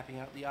 mapping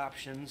out the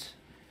options,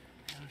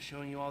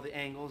 showing you all the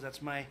angles,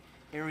 that's my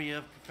area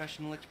of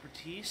professional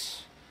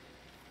expertise.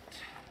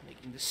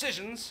 Making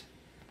decisions,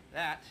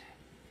 that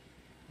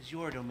is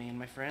your domain,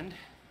 my friend.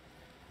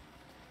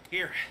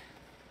 Here.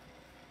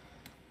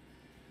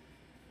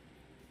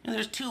 And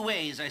there's two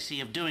ways I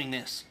see of doing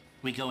this.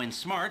 We go in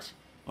smart,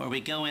 or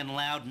we go in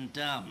loud and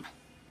dumb.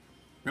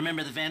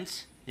 Remember the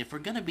vents? If we're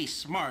gonna be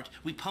smart,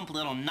 we pump a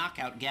little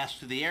knockout gas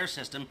through the air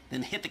system,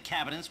 then hit the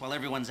cabinets while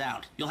everyone's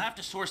out. You'll have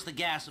to source the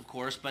gas, of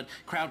course, but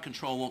crowd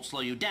control won't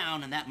slow you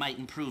down, and that might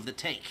improve the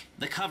take.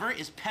 The cover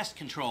is pest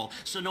control,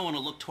 so no one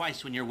will look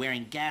twice when you're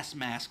wearing gas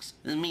masks.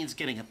 It means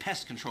getting a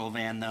pest control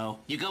van, though.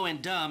 You go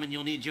in dumb, and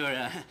you'll need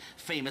your,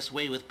 famous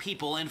way with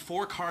people and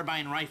 4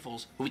 carbine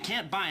rifles. We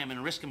can't buy them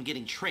and risk them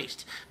getting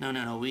traced.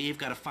 No, we've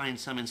got to find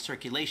some in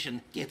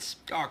circulation. It's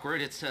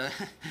awkward, it's,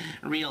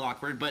 real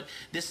awkward, but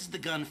this is the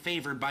gun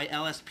favored by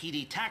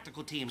LSPD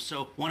tactical teams,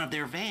 so one of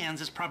their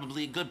vans is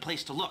probably a good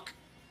place to look.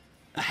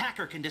 A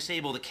hacker can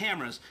disable the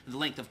cameras. The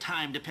length of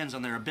time depends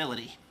on their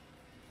ability.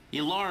 The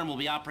alarm will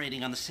be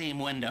operating on the same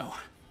window.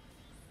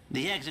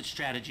 The exit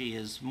strategy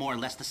is more or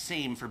less the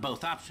same for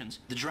both options.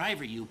 The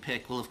driver you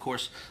pick will, of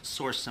course,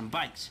 source some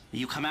bikes.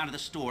 You come out of the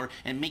store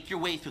and make your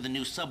way through the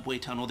new subway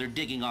tunnel they're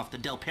digging off the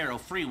Del Perro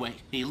freeway.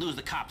 You lose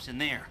the cops in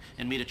there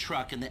and meet a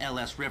truck in the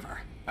LS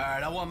River. All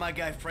right, I want my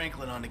guy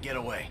Franklin on the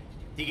getaway.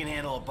 He can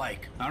handle a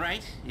bike. All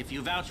right, if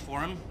you vouch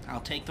for him,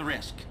 I'll take the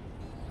risk.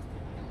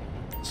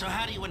 So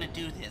how do you want to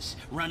do this?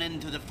 Run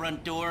in through the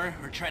front door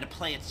or try to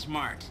play it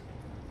smart?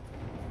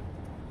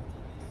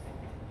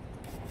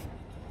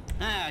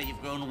 Ah,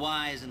 you've grown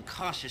wise and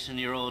cautious in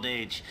your old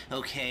age.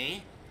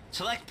 Okay.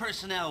 Select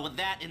personnel with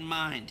that in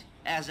mind.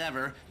 As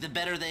ever, the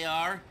better they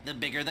are, the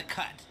bigger the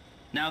cut.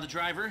 Now the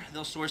driver,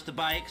 they'll source the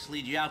bikes,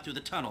 lead you out through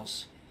the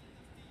tunnels.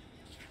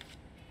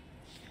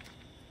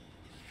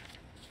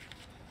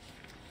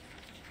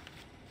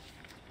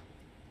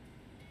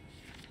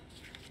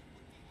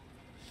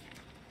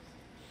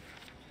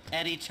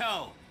 Eddie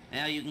Toe.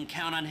 Now you can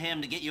count on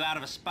him to get you out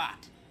of a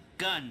spot.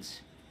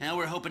 Guns. Now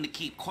we're hoping to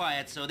keep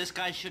quiet, so this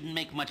guy shouldn't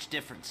make much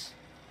difference.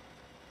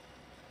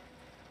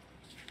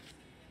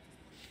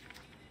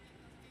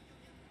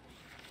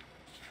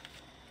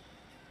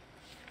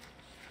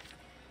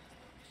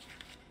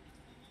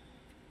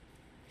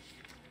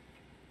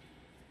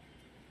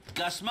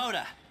 Gus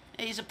Moda.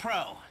 He's a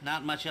pro.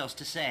 Not much else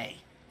to say.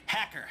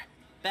 Hacker.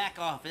 Back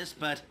office,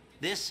 but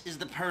this is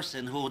the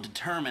person who will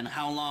determine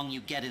how long you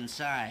get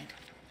inside.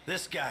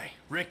 This guy,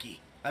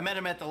 Ricky. I met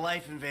him at the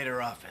Life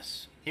Invader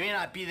office. He may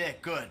not be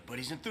that good, but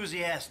he's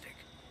enthusiastic.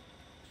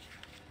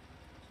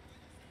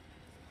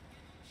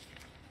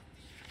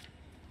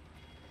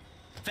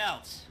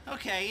 Feltz.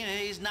 Okay,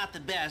 he's not the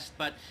best,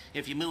 but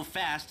if you move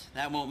fast,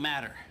 that won't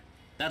matter.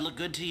 That look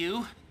good to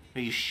you?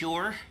 Are you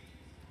sure?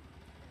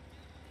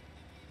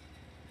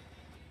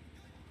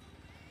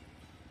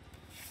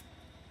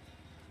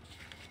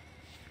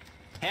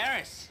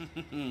 Harris.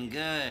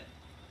 Good.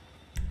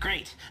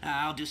 Great.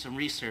 I'll do some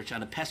research on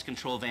the pest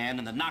control van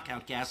and the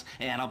knockout gas,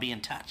 and I'll be in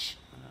touch.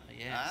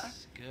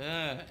 Yes,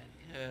 good.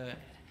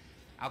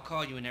 I'll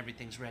call you when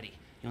everything's ready.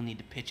 You'll need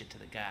to pitch it to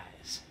the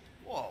guys.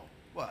 Whoa,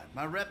 what?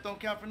 My rep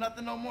don't count for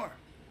nothing no more?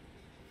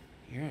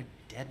 You're a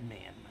dead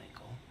man,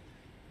 Michael.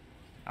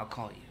 I'll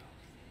call you.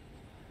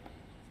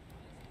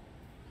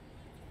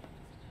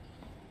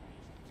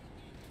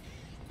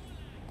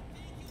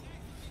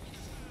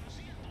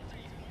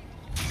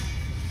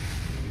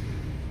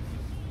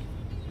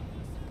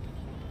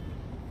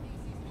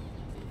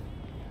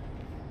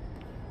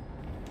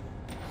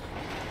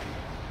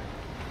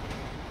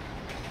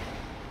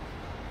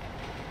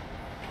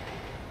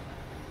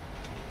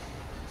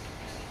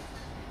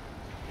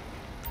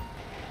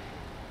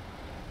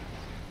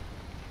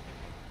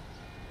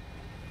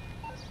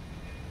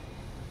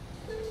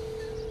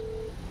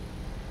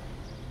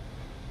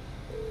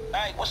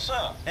 Hey, what's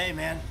up? Hey,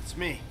 man, it's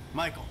me,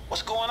 Michael.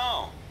 What's going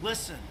on?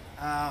 Listen,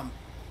 I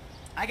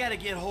gotta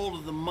get hold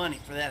of the money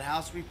for that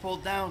house we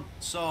pulled down,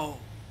 so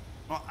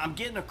I'm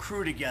getting a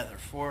crew together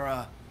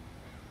for,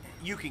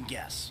 you can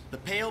guess. The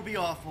pay will be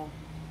awful,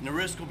 and the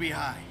risk will be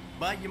high,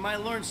 but you might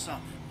learn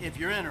something if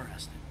you're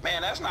interested.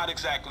 Man, that's not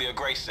exactly a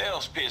great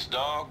sales pitch,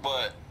 dog,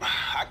 but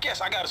I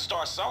guess I gotta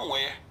start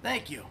somewhere.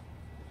 Thank you.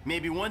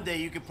 Maybe one day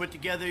you could put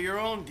together your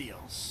own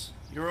deals,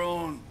 your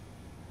own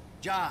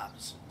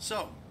jobs.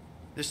 So,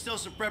 there's still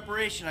some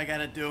preparation I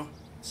gotta do.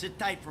 Sit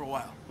tight for a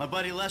while. My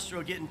buddy Lester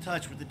will get in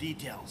touch with the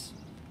details.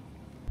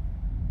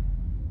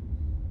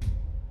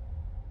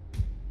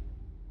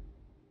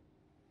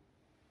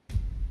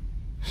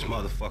 This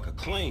motherfucker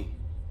clean.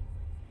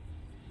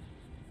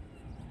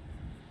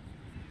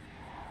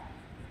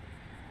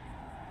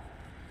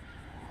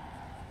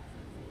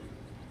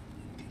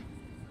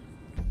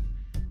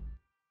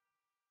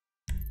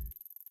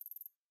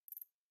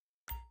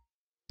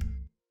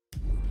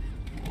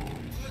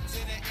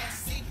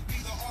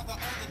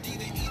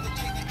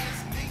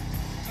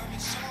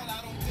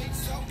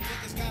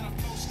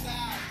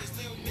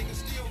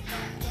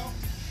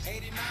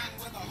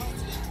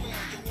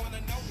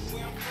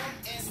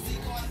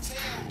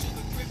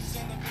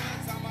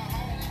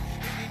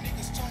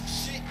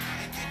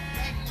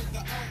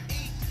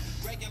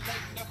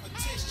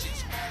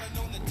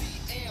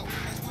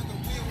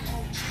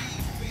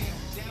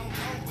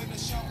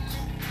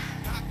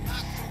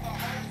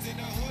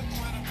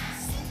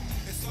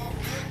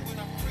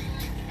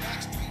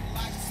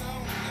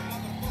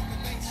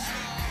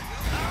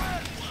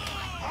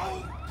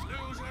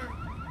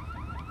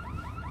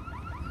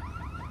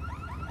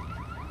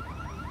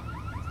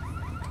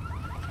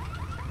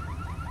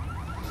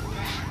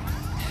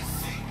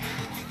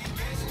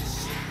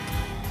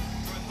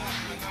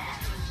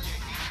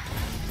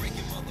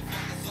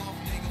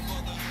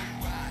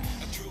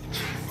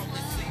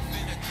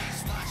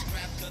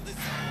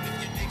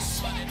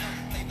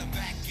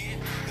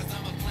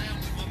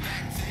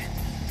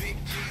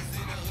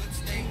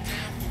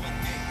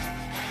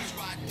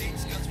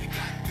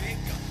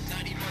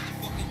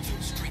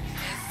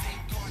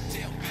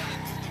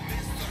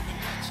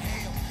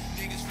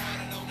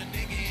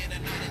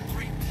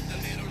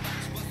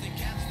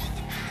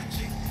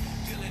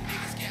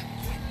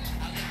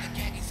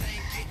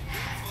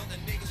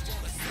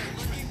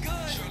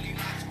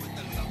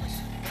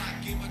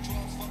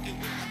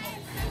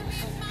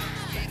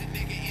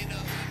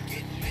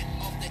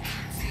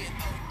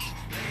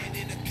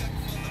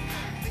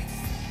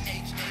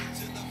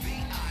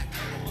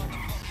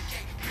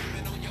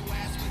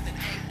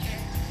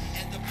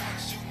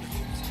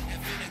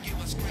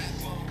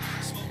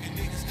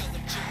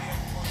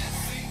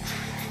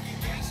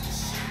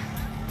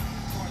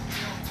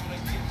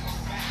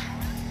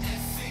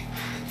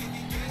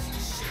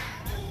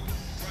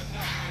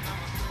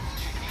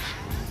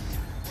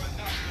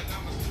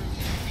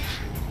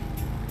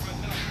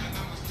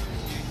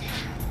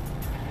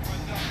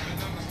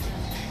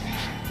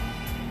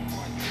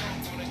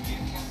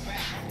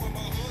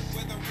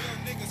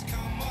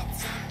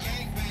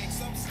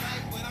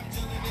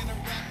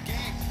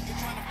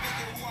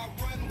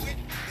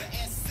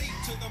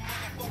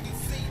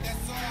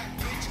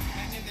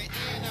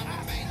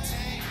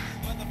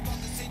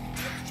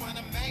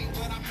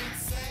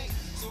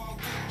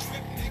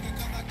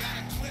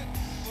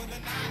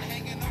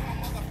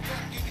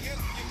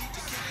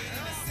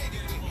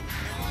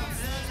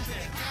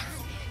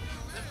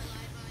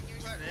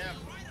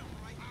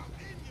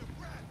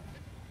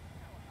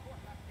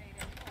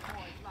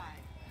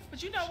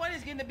 But you know what?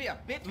 It's getting to be a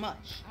bit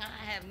much. I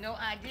have no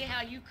idea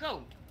how you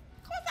cope.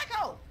 Of course I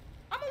cope.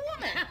 I'm a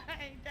woman.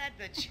 Ain't that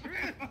the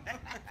truth?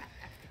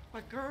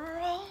 But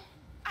girl,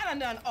 I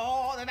done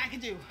all that I can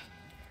do.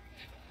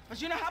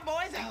 But you know how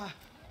boys are.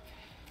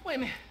 Wait a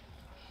minute.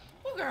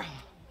 Oh, girl.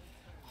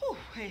 Whew,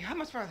 hey, how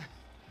much further?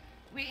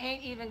 We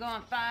ain't even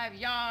gone 5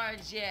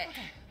 yards yet.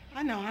 Okay.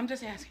 I know, I'm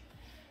just asking.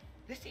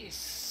 This is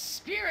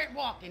spirit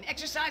walking.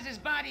 Exercises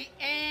body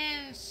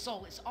and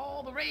soul. It's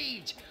all the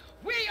rage.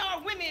 We are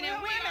women and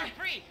we are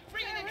free.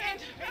 Free in the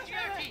dance of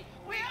patriarchy.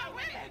 We are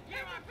women. You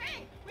are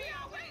free. We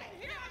are women.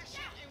 You are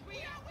shouting. We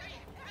are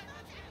women.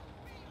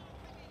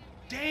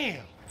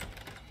 Damn.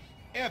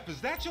 F,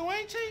 is that your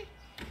auntie?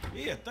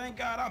 Yeah, thank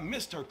God I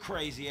missed her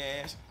crazy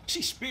ass.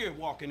 She's spirit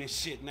walking and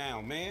shit now,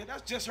 man.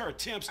 That's just her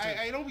attempts to...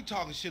 Hey, don't be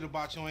talking shit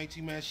about your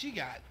auntie, man. She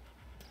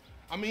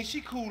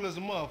cool as a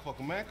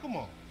motherfucker, man. Come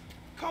on.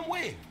 Come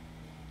where?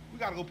 We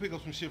gotta go pick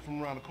up some shit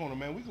from around the corner,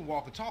 man. We can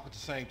walk and talk at the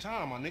same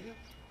time, my nigga.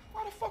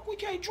 Why the fuck we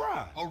can't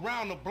drive?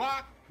 Around the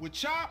block with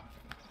Chop?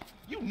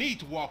 You need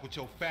to walk with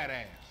your fat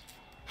ass.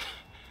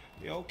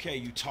 Yeah, okay,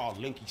 you tall,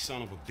 linky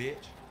son of a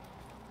bitch.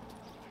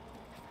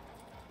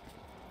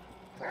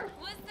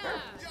 What's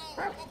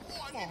up?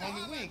 Come on,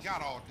 homie, we ain't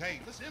got all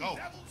day. Let's go.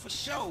 For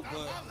sure,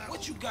 but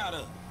what you got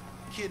up?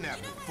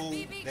 Kidnapping, fool.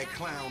 That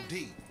clown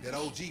D. That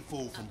OG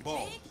fool from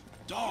Balls.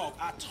 Dog,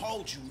 I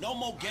told you, no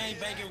more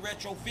gang-banging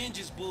retro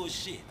vengeance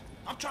bullshit.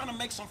 I'm trying to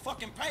make some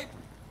fucking paper.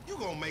 You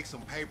gonna make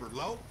some paper,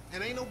 Lo.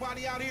 And ain't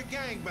nobody out here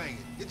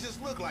gang-banging. It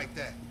just look like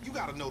that. You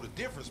gotta know the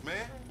difference,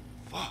 man.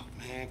 Fuck,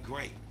 man,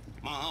 great.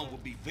 My aunt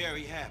would be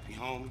very happy,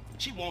 homie.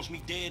 She wants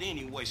me dead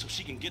anyway so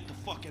she can get the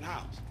fucking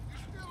house.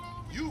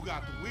 You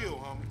got the wheel,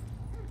 homie.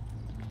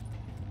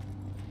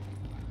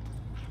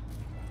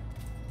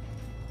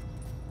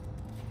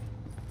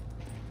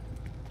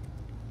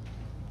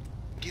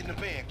 Get in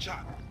the van,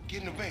 Chop.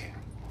 Get in the van.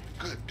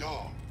 Good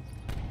dog.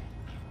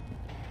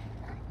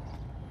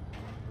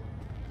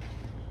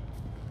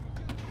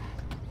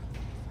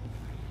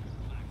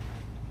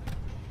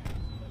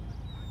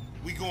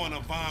 We going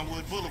up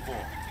Vinewood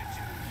Boulevard.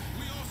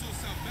 We also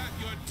sell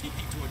backyard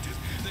tiki torches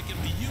that can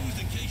be used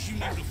in case you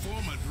need to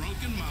form a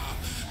drunken mob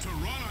to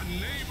run a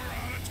neighbor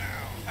out of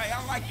town. Hey,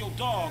 I like your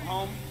dog,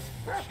 homie.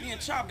 Me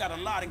and Chop got a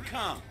lot in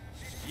common.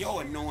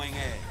 Your annoying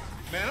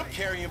ass. Man, I'm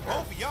carrying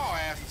both of y'all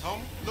asses,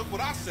 homie. Look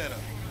what I set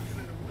up.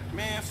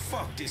 Man,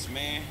 fuck this,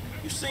 man.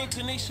 You seen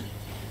Tanisha?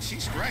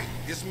 She's straight.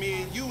 It's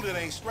me and you that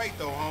ain't straight,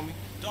 though, homie.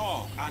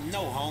 Dog, I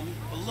know, homie.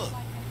 But look,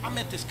 I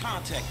met this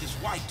contact, this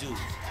white dude.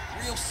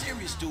 Real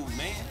serious dude,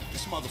 man.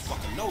 This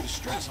motherfucker know the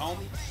streets,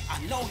 homie.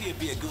 I know he'll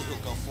be a good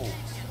hookup for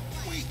us.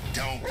 We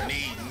don't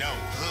need no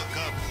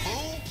hookup,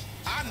 fool.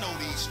 I know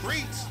these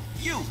streets.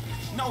 You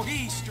know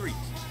these streets.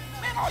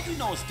 Man, all you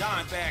know is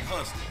dime bag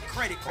hustling,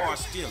 credit card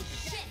stealing,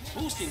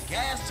 boosting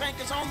gas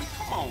tankers on me.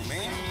 Come on,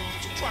 man.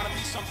 You trying to be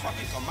some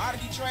fucking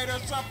commodity trader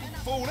or something?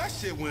 Fool, that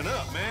shit went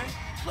up, man.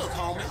 Look,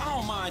 homie, I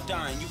don't mind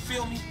dying, you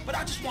feel me? But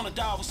I just want to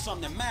die with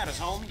something that matters,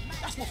 homie.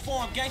 That's what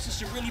foreign gangsters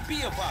should really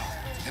be about.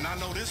 And I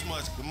know this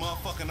much, the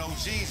motherfucking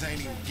OGs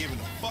ain't even giving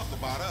a fuck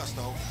about us,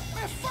 though.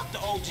 Man, fuck the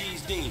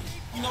OGs then.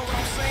 You know what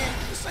I'm saying?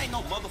 This ain't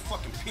no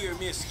motherfucking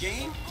pyramid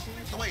scheme.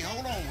 Wait,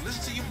 hold on.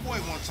 Listen to your boy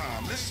one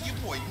time. Listen to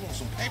your boy. You want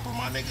some paper,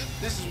 my nigga?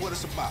 This is what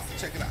it's about.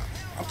 Check it out.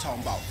 I'm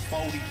talking about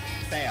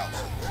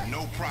 40,000.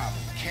 No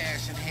problem.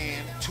 Cash in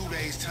hand, 2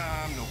 days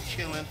time, no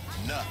killing,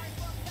 nothing.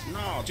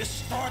 No,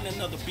 just starting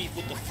another beef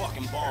with the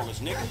fucking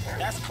ballers, nigga.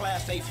 That's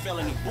Class A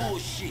felony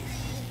bullshit.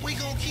 We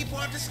gonna keep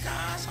our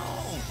disguise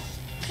on.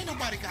 Ain't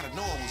nobody gotta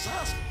know it was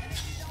us.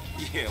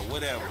 Yeah,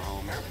 whatever,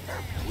 homie.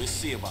 We'll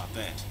see about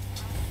that.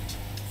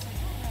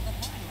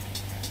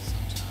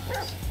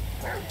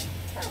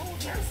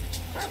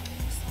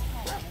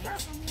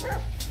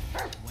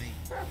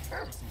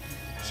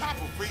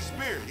 Chopper free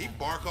spirit. He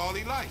bark all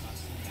he like.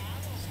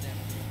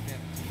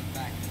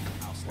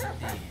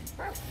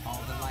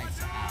 All the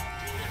lights are out.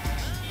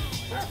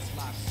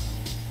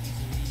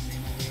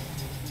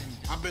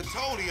 I've been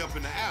told he up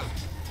in the alley.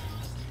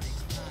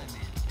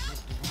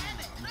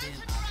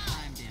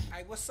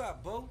 Hey, what's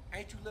up, boo?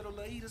 Ain't you little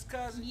Laida's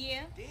cousin?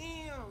 Yeah. Damn,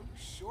 you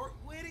short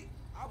with it?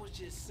 I was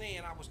just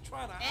saying, I was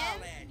trying to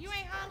holler at you. You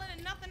ain't hollering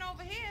at nothing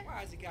over here.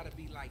 Why's it gotta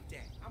be like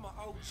that? I'm an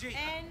OG.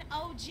 And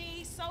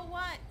OG, so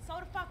what? So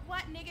the fuck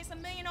what, nigga? It's a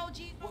million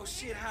OGs. Well,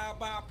 shit, how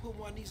about I put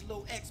one of these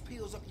little X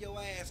pills up your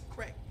ass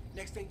crack?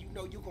 Next thing you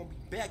know, you're gonna be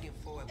begging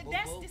for it, boo-boo.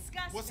 That's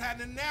disgusting. What's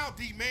happening now,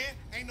 D-man?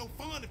 Ain't no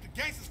fun if the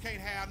gangsters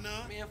can't have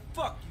none. Man,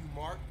 fuck you,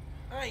 Mark.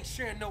 I ain't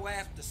sharing no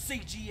ass with the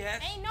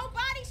CGS. Ain't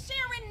nobody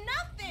sharing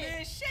nothing.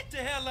 Man, shut the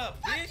hell up,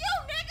 fuck bitch. Fuck you,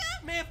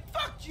 nigga. Man,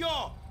 fuck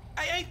y'all.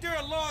 Hey, ain't there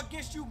a law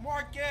against you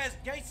mark-ass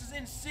gangsters,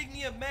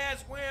 insignia,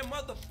 mask-wearing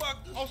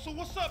motherfuckers? Oh, so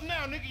what's up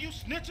now, nigga? You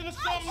snitching or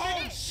something,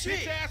 nigga? Oh,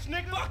 shit. Bitch-ass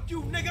nigga. Fuck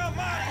you, nigga. I'm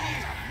out of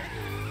here.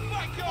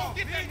 Fuck y'all,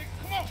 get that nigga.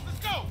 Come on, let's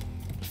go.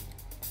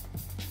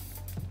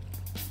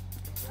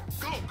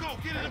 Go,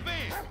 get in the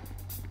van.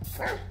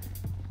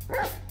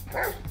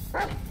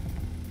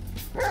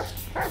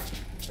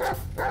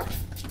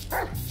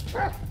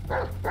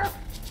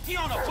 He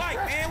on a bike,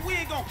 man. We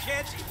ain't gonna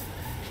catch him.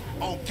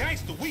 Oh,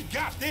 gangster, we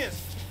got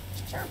this.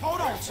 Hold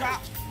on,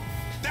 Chop.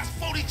 That's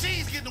 40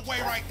 G's getting away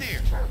right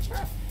there.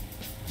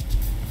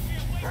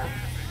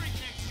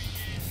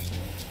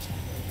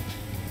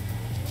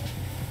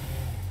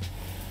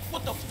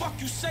 What the fuck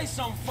you say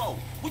something for?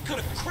 We could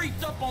have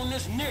creeped up on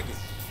this nigga.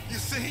 You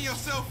seeing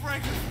yourself,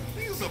 Franklin?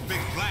 He was a big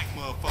black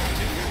motherfucker.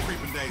 Nigga, your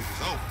creeping days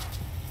is over.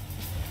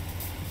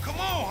 Come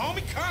on,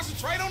 homie,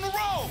 concentrate on the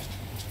road.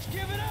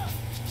 Give it up.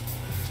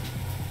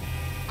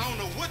 I don't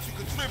know what you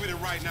contributed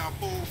right now,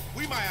 fool.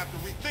 We might have to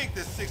rethink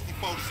this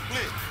 60-40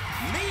 split.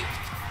 Me?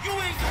 You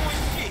ain't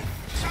doing shit.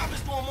 Chop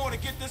is doing more to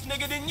get this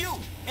nigga than you,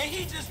 and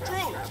he just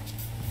drooling.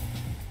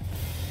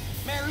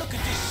 Man, look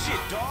at this shit,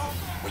 dawg.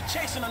 We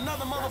chasing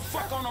another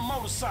motherfucker on a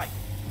motorcycle.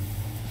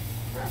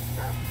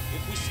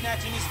 If we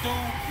snatching this dude,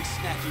 we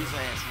snatching his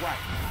ass right.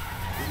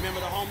 Remember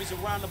the homies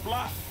around the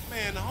block?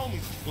 Man, the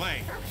homies is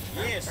lame.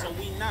 Yeah, so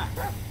we not.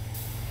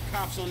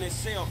 Cops on their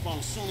cell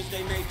phone soon as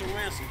they made the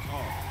ransom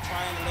call.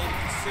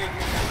 Triangulated the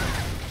signal.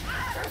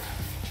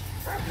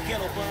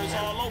 Ghetto birds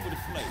all over the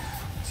place.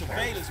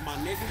 Surveillance, my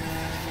nigga.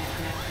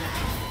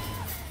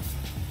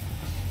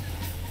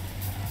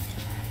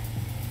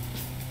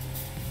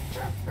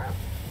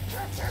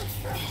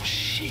 Oh,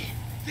 shit.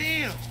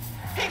 Damn.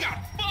 He got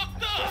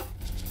fucked up.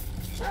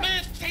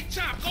 Man, take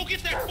Chop. Go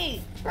get that fool.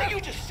 Hey,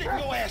 you just sitting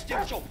your ass there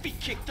with your feet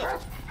kicked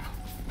up.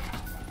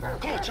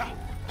 Come on, Chop.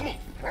 Come on.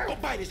 Go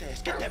bite his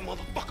ass. Get that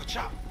motherfucker,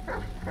 Chop.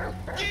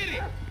 Get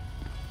it.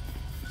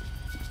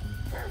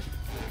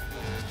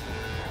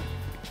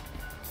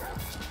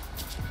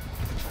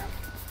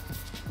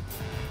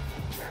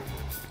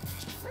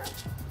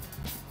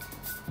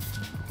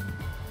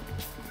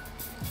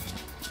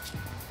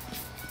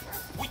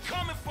 We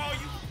coming for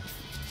you.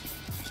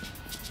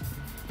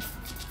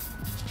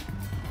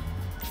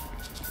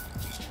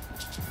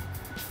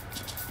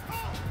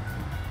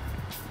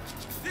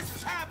 This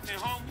is happening,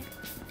 homie.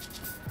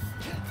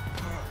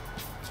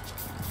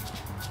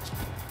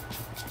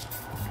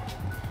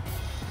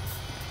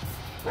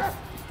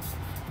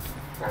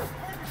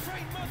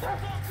 Perpetrate,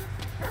 motherfucker.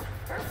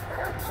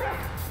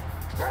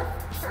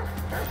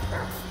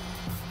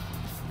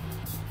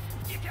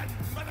 You got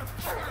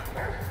motherfucker.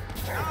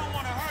 I don't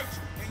want to hurt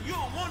you, and you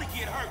don't want to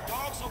get hurt,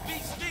 dog, so be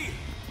still.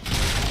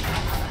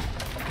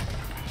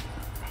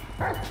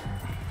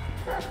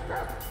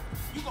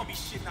 You gonna be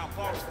shitting out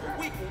ballers for a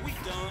week when we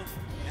done,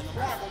 and the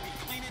bar gonna be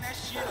cleaning that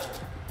shit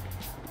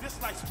up.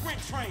 This like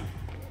sprint training.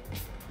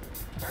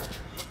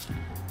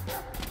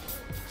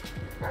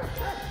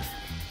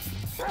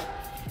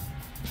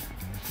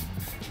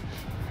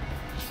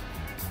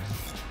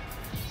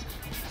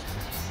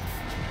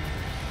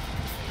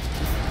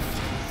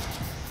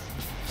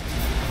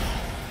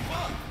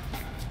 Fuck!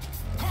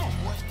 Come on,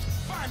 boy.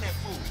 Find that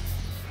fool.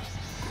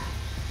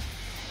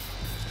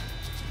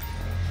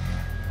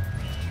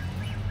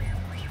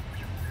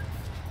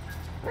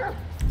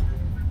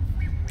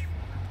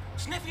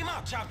 Sniff him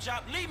out, Chop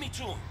Chop. Lead me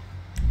to him.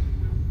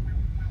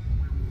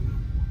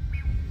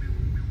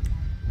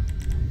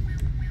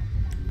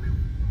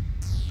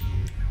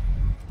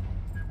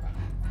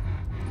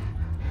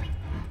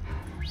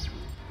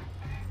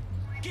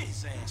 Get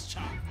his ass,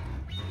 Chop.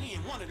 He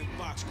in one of them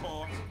box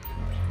cars.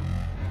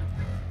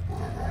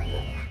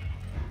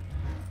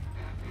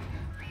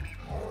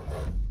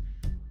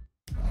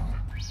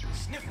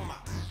 Sniff him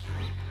out.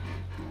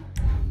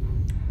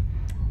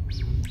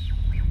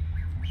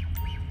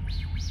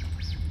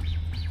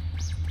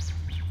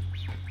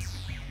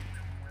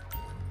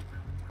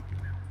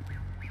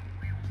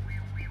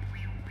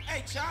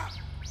 Hey, Chop,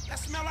 that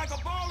smell like a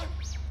baller?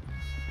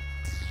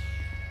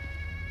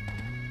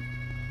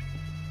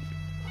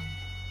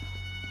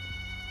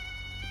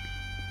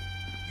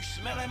 You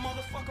smell that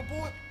motherfucker,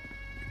 boy?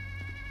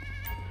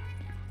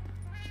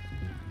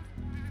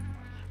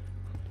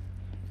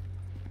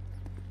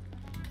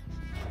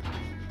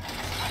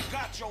 I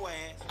got your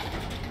ass.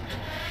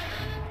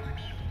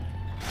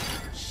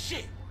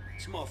 Shit,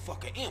 this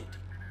motherfucker empty.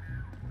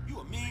 You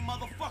a mean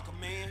motherfucker,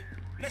 man.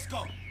 Let's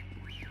go.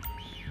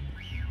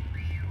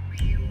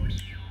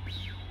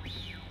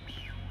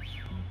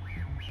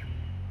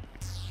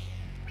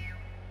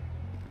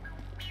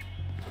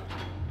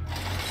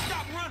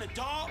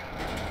 Dog,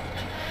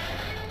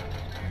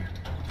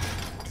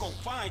 I'm gonna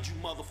find you,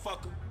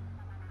 motherfucker.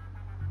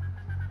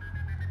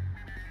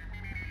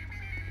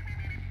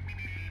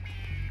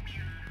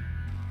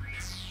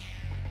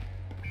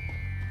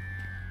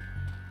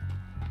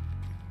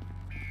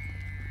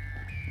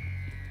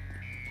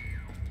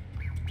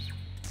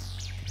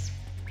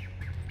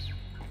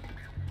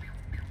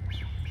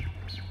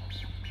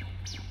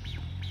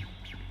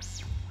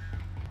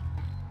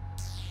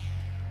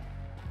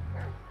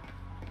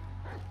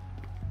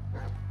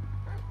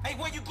 Hey,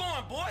 where you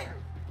going, boy?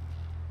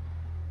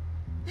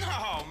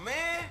 No,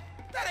 man.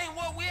 That ain't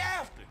what we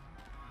after.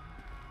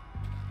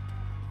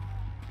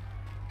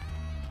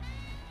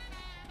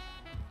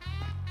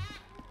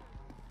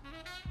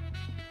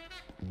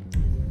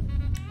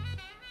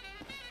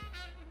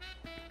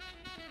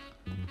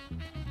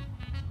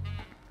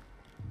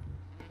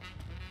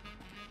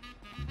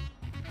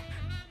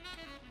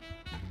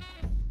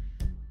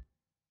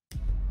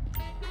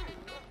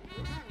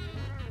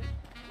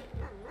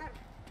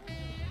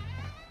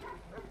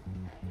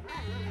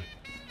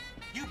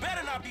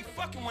 not be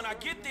fucking when I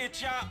get there,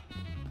 Chop.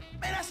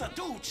 Man, that's a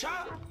dude,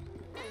 Chop.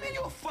 Man,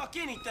 you'll fuck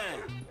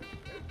anything.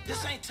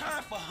 This ain't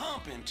time for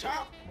humping,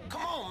 Chop.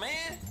 Come on,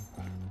 man.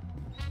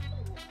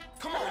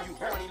 Come on, you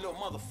horny little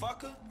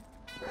motherfucker.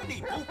 We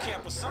need boot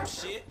camp or some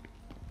shit.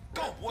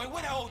 Go, boy,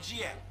 where the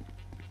OG at?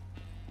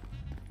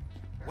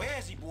 Where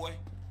is he, boy?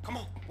 Come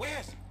on, where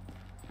is he?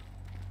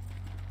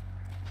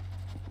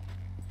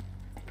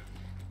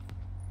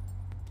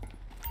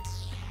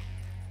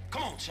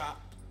 Come on,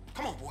 Chop.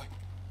 Come on, boy.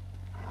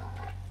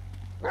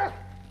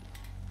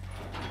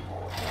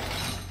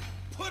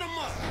 Put him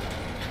up.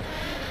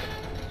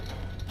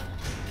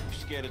 You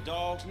scared of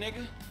dogs,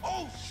 nigga?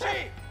 Oh,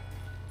 shit!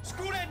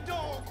 Screw that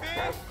dog,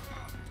 man!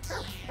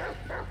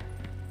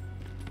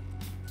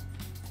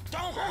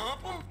 Don't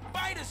hump him.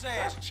 Bite his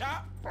ass,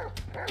 Chop.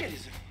 Get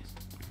his ass.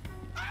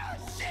 Ah,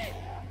 shit!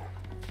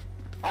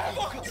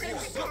 Fuck you,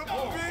 son of a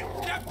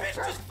bitch! That bitch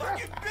just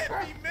fucking bit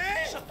me,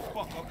 man! Shut the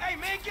fuck up. Hey,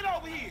 man, get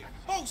over here.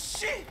 Oh,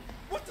 shit!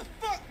 What the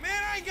fuck,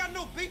 man? I ain't got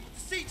no beef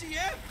with the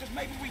CTF. Cause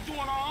maybe we doing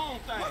our own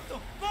thing. What the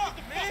fuck,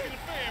 man? Fucking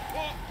fan,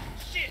 Pop.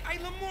 Shit. Hey,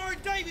 Lamar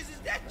Davis, is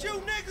that you,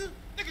 nigga?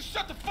 Nigga,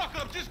 shut the fuck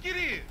up. Just get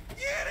in.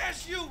 Yeah,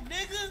 that's you,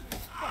 nigga.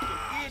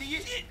 Fucking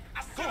idiot. Shit.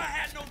 I said I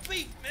had no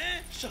beef,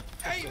 man. Shut the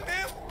fuck up. Hey,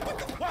 man, what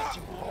the fuck?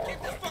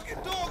 Get this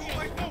fucking dog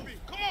away from me.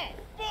 Come on.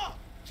 Fuck.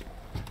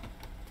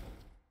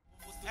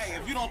 Hey,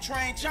 if you don't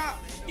train Chop,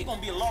 he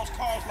gonna be a lost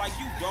cause like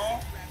you,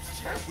 dog.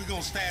 We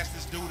gonna stash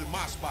this dude in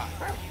my spot.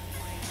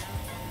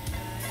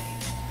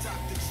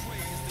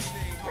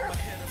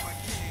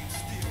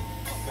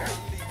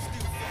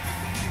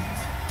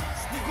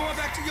 You going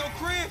back to your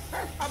crib?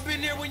 I've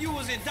been there when you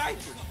was in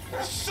diapers.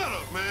 Shut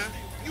up, man.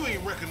 You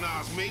ain't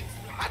recognize me.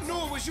 I knew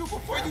it was you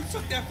before you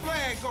took that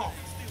flag off.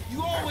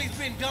 You always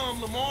been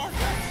dumb, Lamar.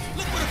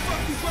 Look where the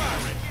fuck you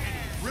going.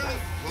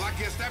 Really? Well, I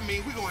guess that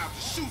means we gonna have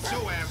to shoot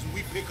your ass when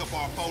we pick up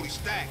our 40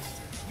 stacks.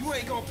 You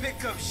ain't gonna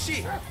pick up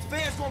shit.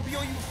 Fans gonna be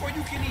on you before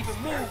you can even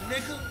move,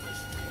 nigga.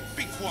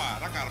 Be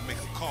quiet. I gotta make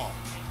a call.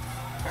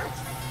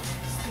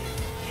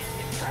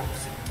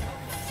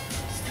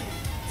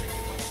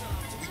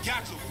 We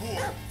got your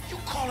boy. You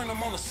calling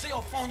them on a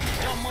cell phone, you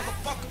dumb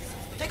motherfucker?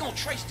 They gonna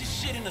trace this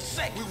shit in a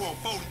second. We want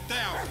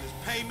 40,000.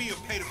 Just pay me or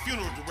pay the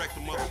funeral director,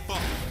 motherfucker.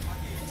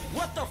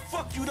 What the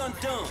fuck you done?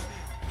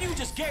 You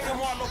just gave them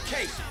our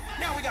location.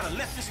 Now we gotta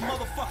let this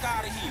motherfucker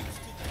out of here.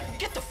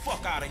 Get the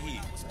fuck out of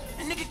here.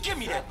 And nigga, give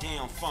me that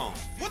damn phone.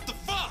 What the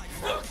fuck?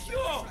 Fuck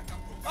you!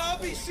 I'll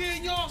be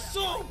seeing y'all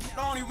soon.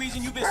 The only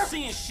reason you been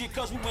seeing shit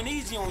cause we went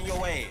easy on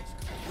your ass.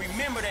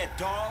 Remember that,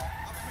 dog.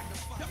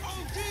 The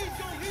OG's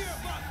gonna hear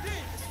about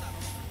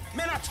this.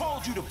 Man, I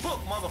told you to book,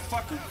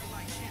 motherfucker.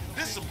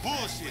 This some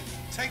bullshit.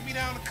 Take me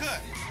down the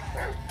cut.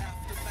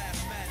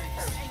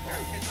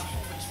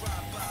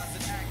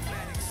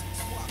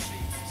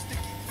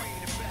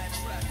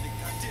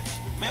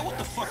 Man, what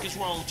the fuck is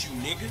wrong with you,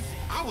 nigga?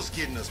 I was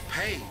getting us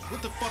paid.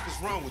 What the fuck is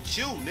wrong with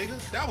you, nigga?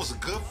 That was a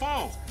good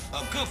phone.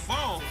 A good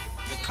phone?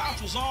 The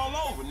cops was all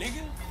over,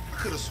 nigga. I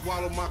could have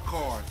swallowed my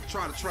card.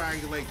 Try to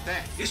triangulate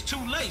that. It's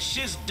too late.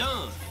 Shit's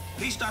done.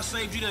 At least I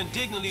saved you the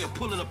indignity of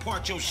pulling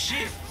apart your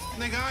shit.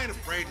 Nigga, I ain't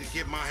afraid to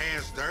get my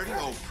hands dirty,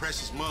 old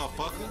precious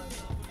motherfucker.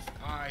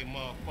 All right,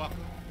 motherfucker.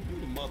 You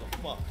the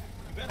motherfucker.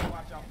 You better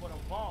watch out for them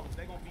ballers.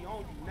 They gonna be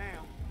on you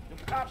now.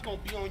 The cops gonna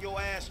be on your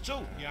ass,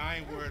 too. Yeah, I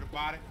ain't worried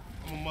about it.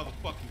 I'm a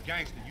motherfucking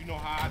gangster. You know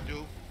how I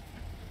do.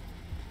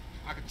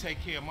 I can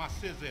take care of my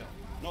sizzle.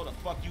 No, the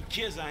fuck you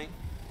kids ain't.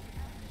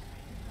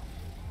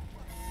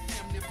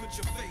 Damn near put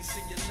your face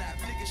in your lap.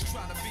 Niggas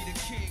trying to be the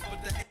king,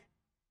 but the